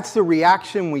that's the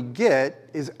reaction we get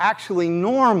is actually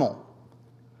normal.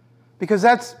 Because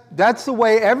that's the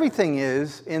way everything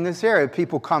is in this area.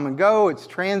 People come and go, it's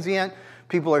transient.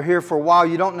 People are here for a while.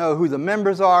 You don't know who the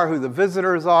members are, who the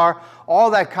visitors are,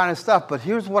 all that kind of stuff. But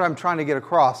here's what I'm trying to get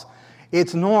across.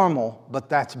 It's normal, but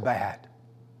that's bad.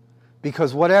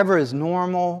 Because whatever is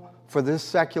normal for this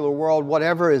secular world,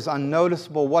 whatever is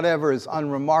unnoticeable, whatever is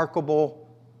unremarkable,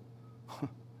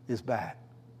 is bad.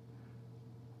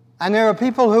 And there are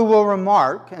people who will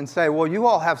remark and say, well, you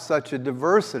all have such a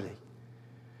diversity.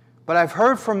 But I've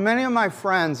heard from many of my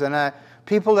friends and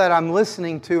people that I'm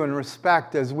listening to and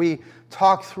respect as we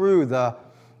talk through the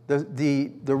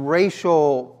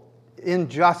racial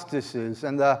injustices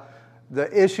and the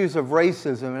issues of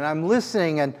racism. And I'm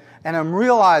listening and I'm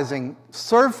realizing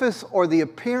surface or the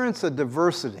appearance of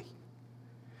diversity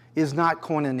is not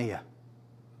koinonia.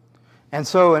 And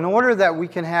so in order that we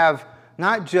can have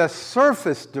not just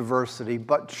surface diversity,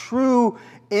 but true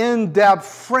in-depth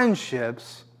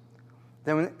friendships,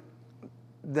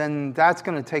 then that's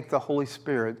going to take the Holy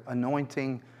Spirit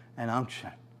anointing and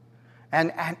unction.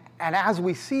 And as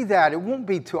we see that, it won't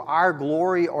be to our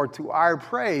glory or to our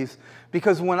praise,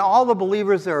 because when all the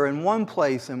believers are in one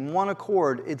place, in one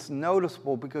accord, it's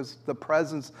noticeable because the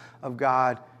presence of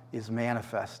God is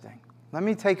manifesting. Let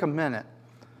me take a minute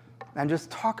and just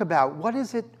talk about what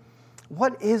is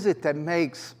it that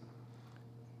makes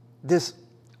this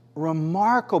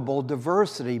remarkable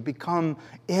diversity become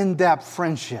in-depth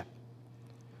friendship.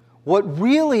 What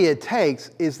really it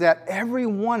takes is that every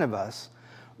one of us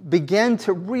begin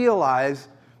to realize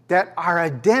that our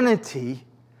identity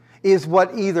is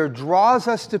what either draws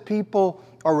us to people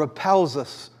or repels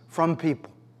us from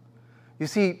people. You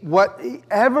see,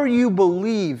 whatever you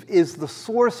believe is the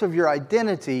source of your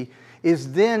identity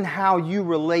is then how you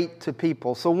relate to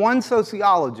people. So one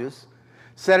sociologist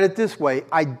said it this way: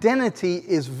 identity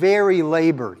is very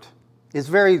layered.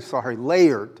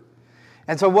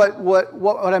 And so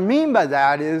what I mean by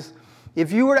that is,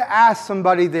 if you were to ask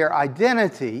somebody their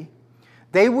identity,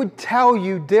 they would tell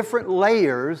you different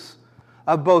layers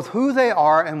of both who they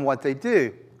are and what they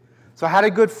do. So I had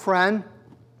a good friend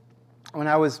when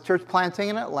I was church planting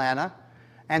in Atlanta,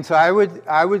 and so I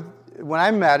would when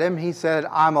I met him, he said,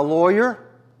 "I'm a lawyer.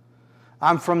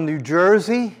 I'm from New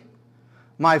Jersey.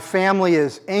 My family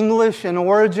is English in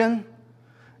origin."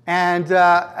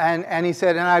 And he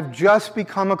said, "And I've just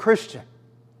become a Christian."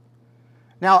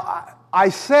 Now, I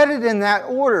said it in that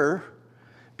order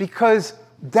because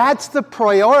that's the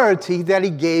priority that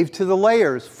he gave to the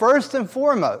layers. First and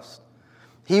foremost,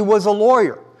 he was a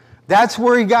lawyer. That's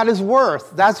where he got his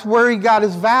worth. That's where he got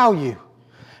his value.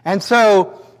 And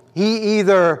so he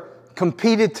either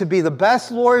competed to be the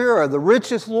best lawyer or the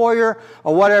richest lawyer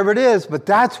or whatever it is, but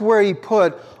that's where he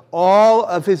put all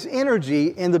of his energy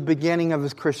in the beginning of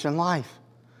his Christian life.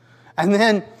 And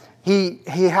then he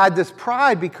had this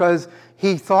pride because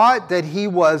he thought that he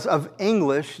was of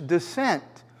English descent.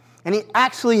 And he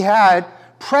actually had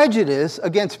prejudice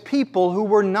against people who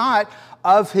were not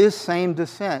of his same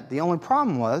descent. The only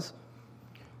problem was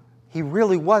he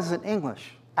really wasn't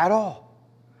English at all.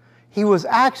 He was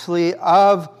actually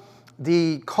of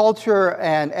the culture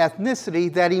and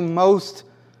ethnicity that he was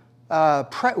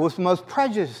most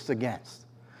prejudiced against.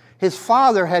 His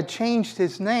father had changed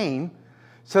his name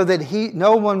so that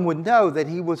no one would know that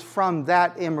he was from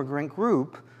that immigrant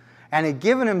group, and had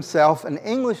given himself an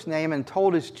English name and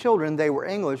told his children they were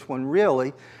English when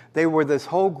really they were this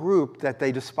whole group that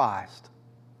they despised.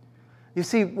 You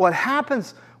see, what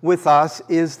happens with us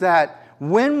is that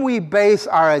when we base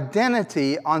our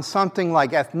identity on something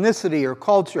like ethnicity or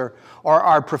culture or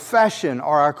our profession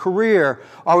or our career,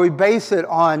 or we base it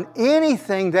on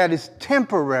anything that is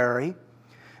temporary,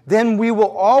 then we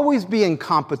will always be in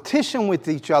competition with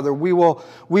each other. We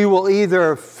will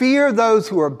either fear those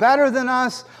who are better than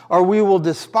us, or we will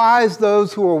despise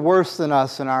those who are worse than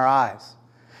us in our eyes.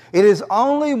 It is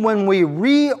only when we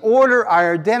reorder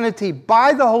our identity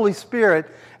by the Holy Spirit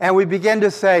and we begin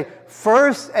to say,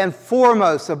 first and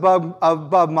foremost,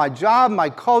 above my job, my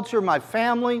culture, my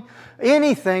family,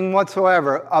 anything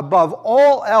whatsoever, above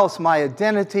all else, my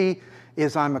identity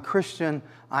is I'm a Christian,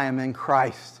 I am in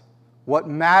Christ. What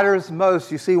matters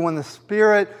most, you see, when the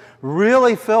Spirit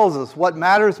really fills us, what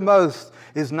matters most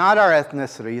is not our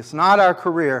ethnicity, it's not our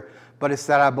career, but it's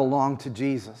that I belong to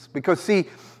Jesus. Because see,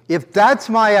 if that's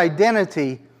my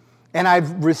identity, and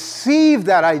I've received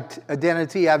that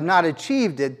identity, I've not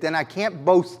achieved it, then I can't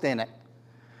boast in it.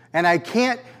 And I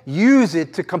can't use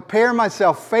it to compare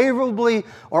myself favorably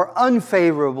or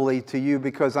unfavorably to you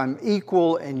because I'm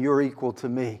equal and you're equal to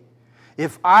me.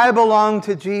 If I belong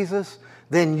to Jesus,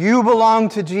 then you belong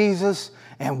to Jesus,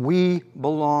 and we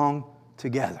belong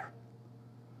together.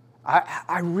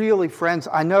 I really, friends,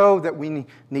 I know that we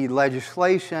need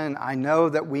legislation. I know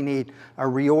that we need a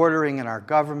reordering in our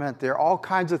government. There are all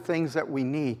kinds of things that we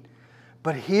need.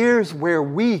 But here's where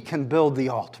we can build the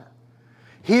altar.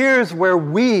 Here's where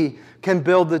we can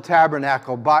build the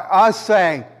tabernacle by us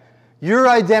saying, your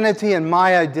identity and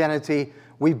my identity,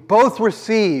 we both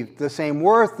receive the same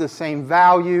worth, the same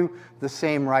value, the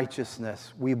same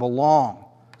righteousness. We belong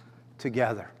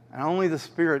together. And only the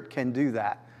Spirit can do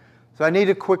that. So I need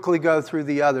to quickly go through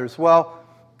the others. Well,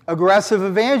 aggressive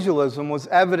evangelism was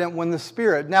evident when the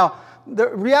Spirit. Now, the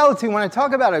reality, when I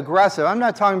talk about aggressive, I'm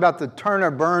not talking about the turn or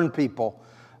burn people,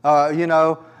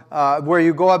 where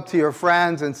you go up to your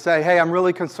friends and say, hey, I'm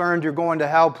really concerned you're going to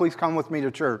hell. Please come with me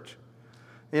to church.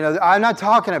 I'm not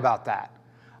talking about that.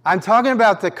 I'm talking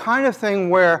about the kind of thing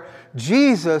where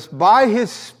Jesus, by His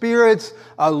Spirit's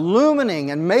illumining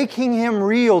and making Him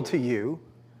real to you,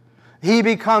 He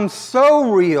becomes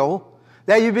so real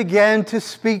that you begin to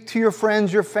speak to your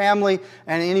friends, your family,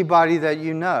 and anybody that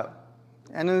you know.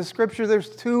 And in the Scripture, there's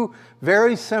two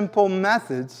very simple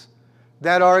methods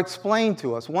that are explained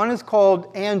to us. One is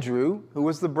called Andrew, who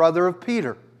was the brother of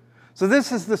Peter. So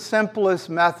this is the simplest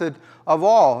method of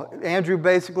all. Andrew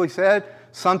basically said,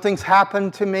 something's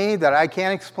happened to me that I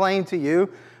can't explain to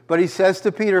you, but he says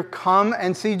to Peter, come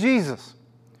and see Jesus.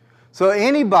 So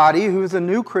anybody who's a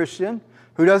new Christian,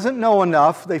 who doesn't know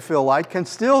enough, they feel like, can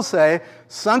still say,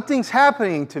 something's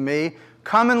happening to me,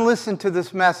 come and listen to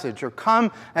this message, or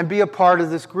come and be a part of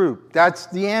this group. That's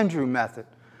the Andrew method.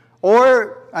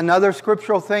 Or another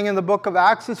scriptural thing in the book of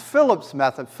Acts is Philip's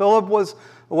method. Philip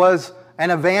was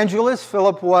an evangelist.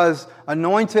 Philip was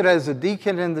anointed as a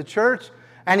deacon in the church,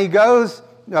 and he goes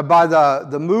by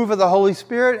the move of the Holy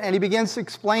Spirit, and he begins to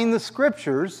explain the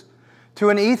scriptures to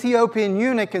an Ethiopian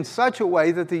eunuch in such a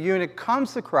way that the eunuch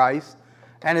comes to Christ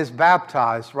and is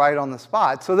baptized right on the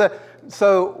spot.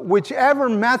 So whichever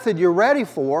method you're ready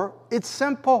for, it's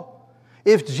simple.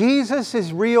 If Jesus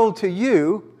is real to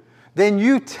you, then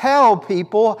you tell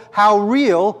people how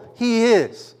real He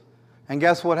is. And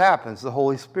guess what happens? The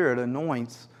Holy Spirit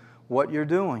anoints what you're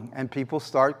doing, and people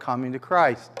start coming to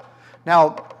Christ.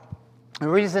 Now, the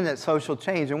reason that social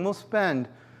change, and we'll spend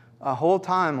a whole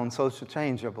time on social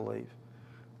change, I believe,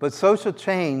 but social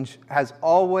change has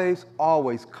always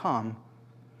come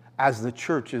as the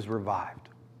church is revived.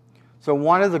 So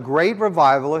one of the great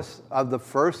revivalists of the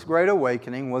First Great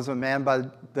Awakening was a man by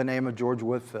the name of George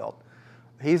Whitefield.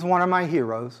 He's one of my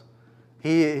heroes.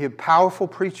 He's a powerful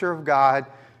preacher of God.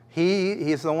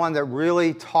 He's the one that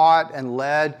really taught and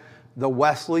led the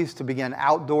Wesleys to begin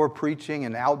outdoor preaching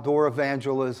and outdoor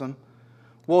evangelism.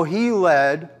 Well, he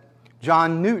led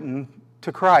John Newton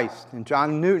to Christ. And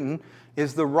John Newton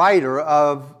is the writer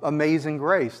of Amazing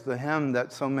Grace, the hymn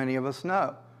that so many of us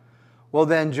know. Well,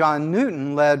 then John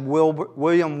Newton led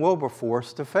William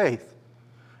Wilberforce to faith.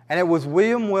 And it was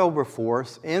William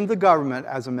Wilberforce in the government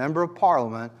as a member of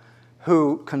Parliament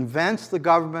who convinced the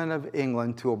government of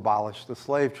England to abolish the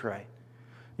slave trade.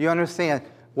 You understand?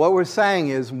 What we're saying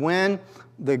is when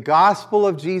the gospel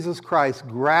of Jesus Christ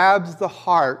grabs the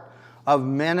heart of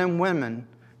men and women,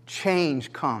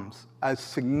 change comes. A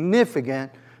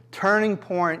significant turning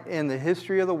point in the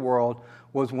history of the world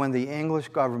was when the English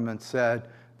government said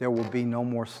there will be no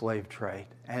more slave trade.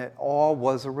 And it all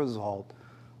was a result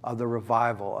of the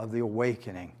revival, of the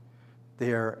awakening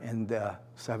there in the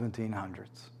 1700s.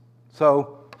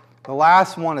 So the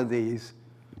last one of these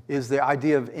is the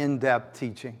idea of in-depth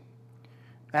teaching.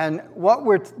 And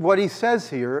what he says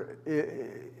here,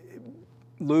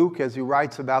 Luke, as he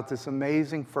writes about this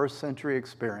amazing first century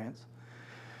experience,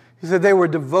 he said they were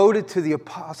devoted to the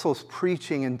apostles'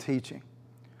 preaching and teaching.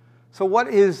 So what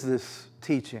is this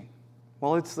teaching?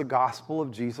 Well, it's the gospel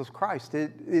of Jesus Christ.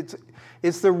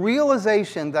 It's the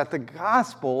realization that the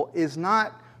gospel is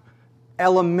not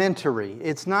elementary.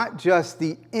 It's not just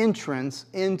the entrance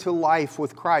into life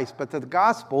with Christ, but that the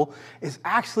gospel is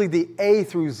actually the A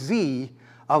through Z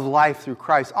of life through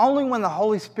Christ. Only when the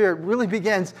Holy Spirit really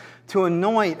begins to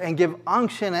anoint and give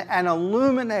unction and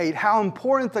illuminate how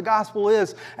important the gospel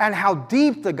is and how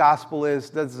deep the gospel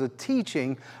is does the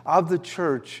teaching of the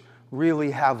church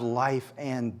really have life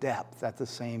and depth at the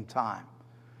same time.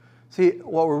 See,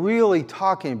 what we're really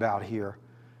talking about here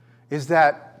is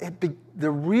that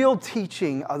the real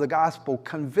teaching of the gospel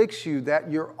convicts you that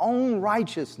your own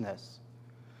righteousness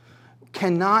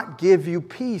cannot give you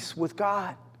peace with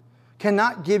God,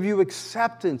 cannot give you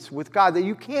acceptance with God, that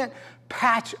you can't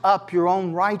patch up your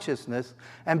own righteousness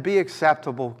and be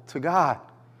acceptable to God.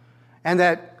 And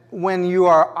that when you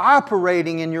are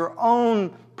operating in your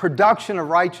own production of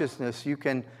righteousness, you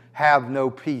can have no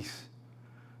peace.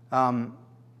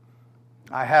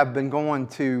 I have been going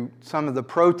to some of the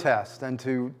protests and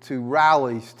to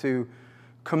rallies to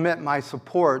commit my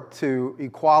support to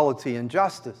equality and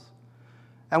justice.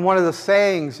 And one of the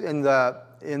sayings in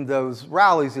those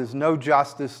rallies is no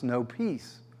justice, no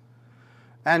peace.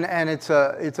 And it's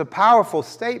a powerful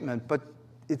statement, but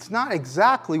it's not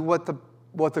exactly what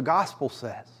the gospel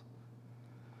says.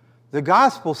 The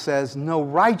gospel says no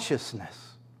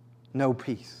righteousness, no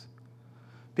peace.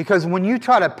 Because when you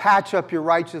try to patch up your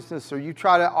righteousness or you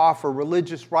try to offer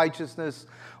religious righteousness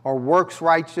or works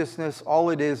righteousness, all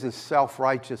it is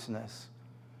self-righteousness.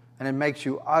 And it makes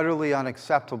you utterly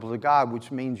unacceptable to God,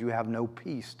 which means you have no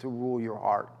peace to rule your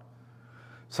heart.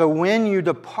 So when you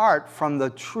depart from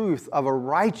the truth of a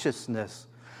righteousness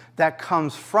that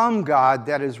comes from God,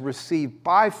 that is received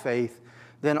by faith,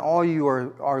 then all you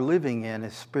are living in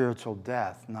is spiritual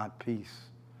death, not peace.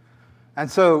 And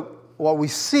so what we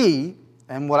see,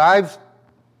 and what I've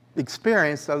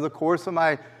experienced over the course of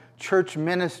my church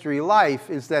ministry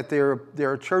life, is that there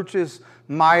are churches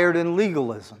mired in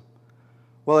legalism.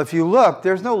 Well, if you look,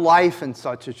 there's no life in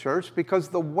such a church because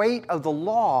the weight of the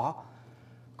law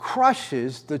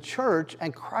crushes the church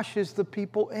and crushes the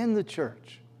people in the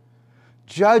church.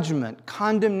 Judgment,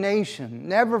 condemnation,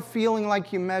 never feeling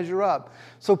like you measure up.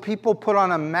 So people put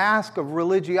on a mask of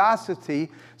religiosity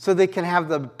so they can have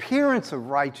the appearance of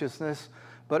righteousness,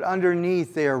 but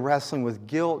underneath they are wrestling with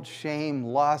guilt, shame,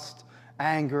 lust,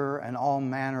 anger, and all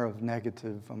manner of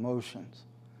negative emotions.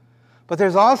 But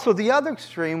there's also the other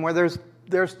extreme where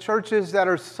there's churches that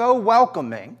are so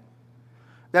welcoming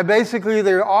that basically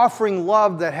they're offering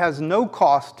love that has no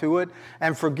cost to it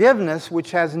and forgiveness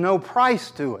which has no price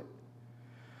to it.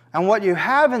 And what you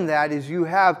have in that is you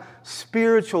have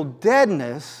spiritual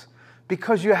deadness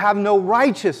because you have no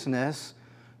righteousness.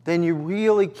 Then you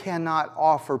really cannot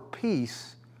offer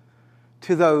peace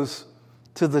to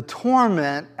the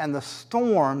torment and the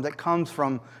storm that comes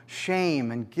from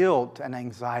shame and guilt and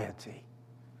anxiety.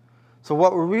 So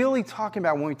what we're really talking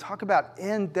about when we talk about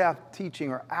in-depth teaching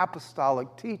or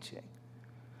apostolic teaching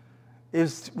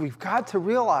is we've got to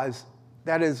realize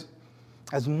that as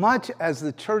much as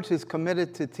the church is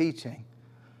committed to teaching,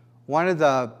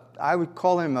 I would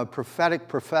call him a prophetic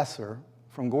professor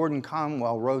from Gordon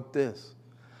Conwell, wrote this: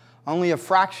 only a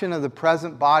fraction of the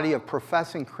present body of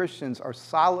professing Christians are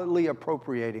solidly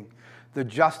appropriating the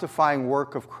justifying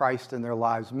work of Christ in their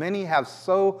lives. Many have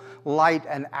so light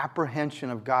an apprehension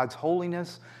of God's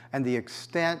holiness and the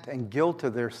extent and guilt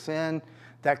of their sin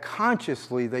that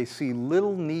consciously they see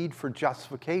little need for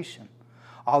justification.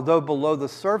 Although below the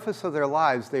surface of their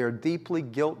lives, they are deeply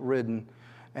guilt-ridden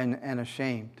and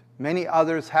ashamed. Many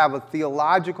others have a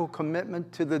theological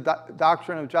commitment to the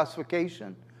doctrine of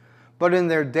justification, but in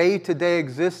their day-to-day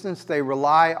existence, they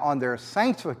rely on their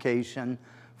sanctification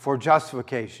for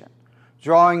justification,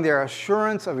 drawing their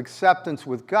assurance of acceptance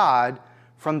with God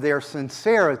from their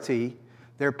sincerity,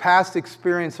 their past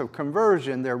experience of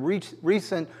conversion, their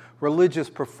recent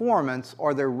religious performance,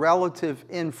 or their relative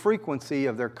infrequency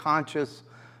of their conscious,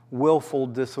 willful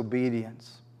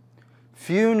disobedience.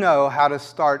 Few know how to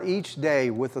start each day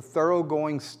with a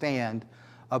thoroughgoing stand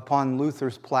upon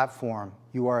Luther's platform.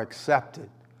 You are accepted,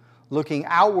 looking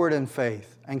outward in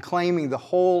faith and claiming the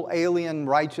whole alien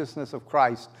righteousness of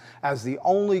Christ as the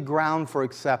only ground for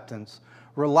acceptance,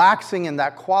 relaxing in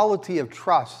that quality of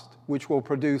trust which will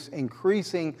produce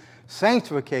increasing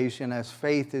sanctification as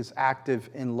faith is active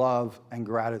in love and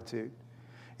gratitude.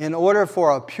 In order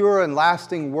for a pure and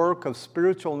lasting work of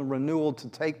spiritual renewal to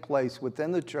take place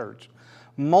within the church,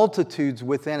 multitudes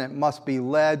within it must be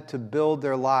led to build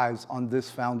their lives on this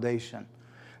foundation.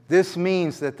 This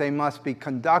means that they must be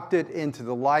conducted into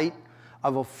the light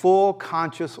of a full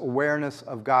conscious awareness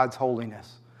of God's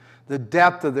holiness, the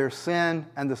depth of their sin,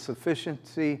 and the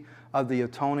sufficiency of the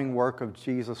atoning work of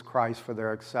Jesus Christ for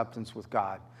their acceptance with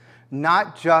God,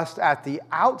 not just at the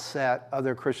outset of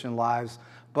their Christian lives,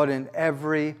 but in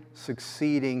every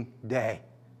succeeding day.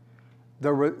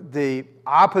 The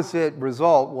opposite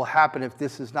result will happen if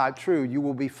this is not true. You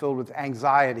will be filled with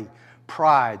anxiety,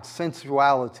 pride,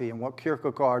 sensuality, and what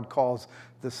Kierkegaard calls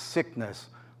the sickness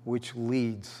which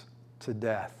leads to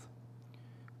death.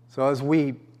 So as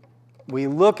we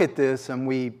look at this and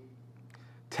we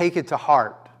take it to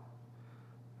heart,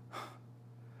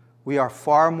 we are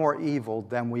far more evil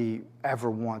than we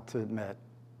ever want to admit.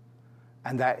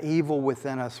 And that evil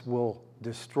within us will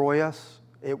destroy us.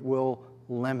 It will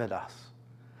limit us.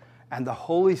 And the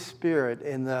Holy Spirit,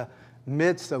 in the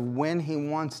midst of when He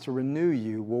wants to renew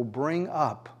you, will bring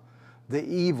up the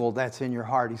evil that's in your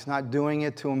heart. He's not doing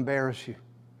it to embarrass you,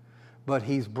 but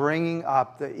He's bringing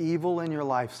up the evil in your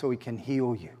life so He can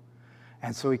heal you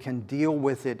and so He can deal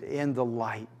with it in the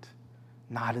light,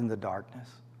 not in the darkness.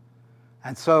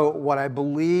 And so what I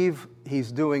believe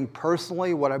He's doing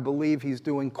personally, what I believe He's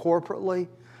doing corporately,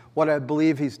 what I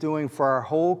believe He's doing for our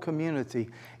whole community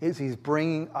is He's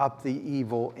bringing up the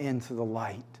evil into the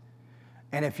light.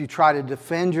 And if you try to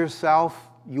defend yourself,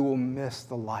 you will miss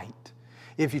the light.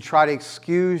 If you try to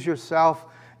excuse yourself,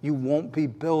 you won't be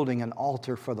building an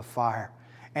altar for the fire.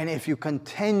 And if you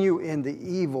continue in the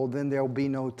evil, then there will be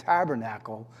no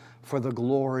tabernacle for the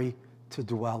glory to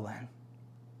dwell in.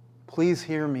 Please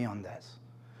hear me on this.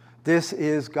 This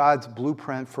is God's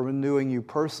blueprint for renewing you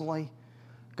personally,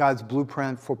 God's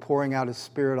blueprint for pouring out His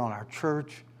Spirit on our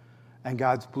church, and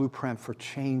God's blueprint for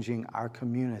changing our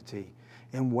community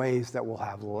in ways that will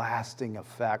have lasting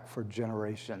effect for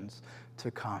generations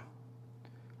to come.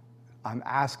 I'm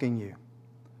asking you,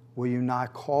 will you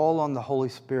not call on the Holy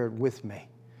Spirit with me,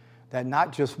 that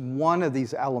not just one of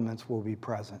these elements will be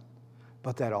present,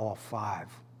 but that all five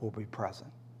will be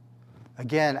present?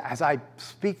 Again, as I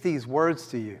speak these words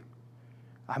to you,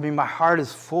 my heart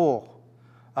is full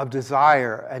of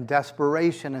desire and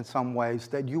desperation in some ways,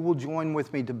 that you will join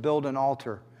with me to build an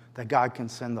altar that God can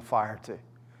send the fire to.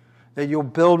 That you'll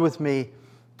build with me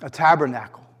a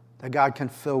tabernacle that God can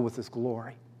fill with His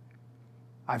glory.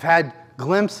 I've had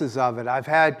glimpses of it. I've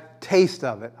had taste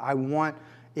of it. I want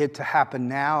it to happen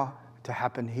now, to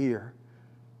happen here.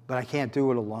 But I can't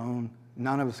do it alone.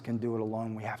 None of us can do it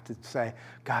alone. We have to say,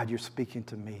 God, you're speaking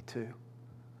to me too.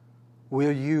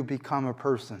 Will you become a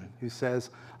person who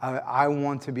says, I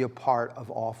want to be a part of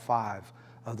all 5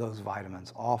 of those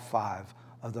vitamins, all 5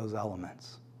 of those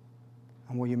elements?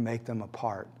 And will you make them a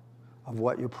part of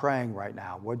what you're praying right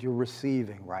now, what you're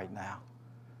receiving right now,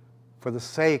 for the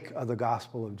sake of the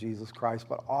gospel of Jesus Christ,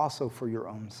 but also for your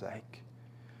own sake,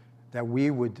 that we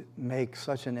would make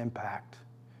such an impact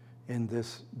in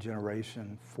this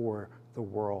generation for the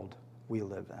world we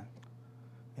live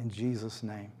in. In Jesus'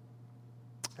 name,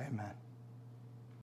 amen.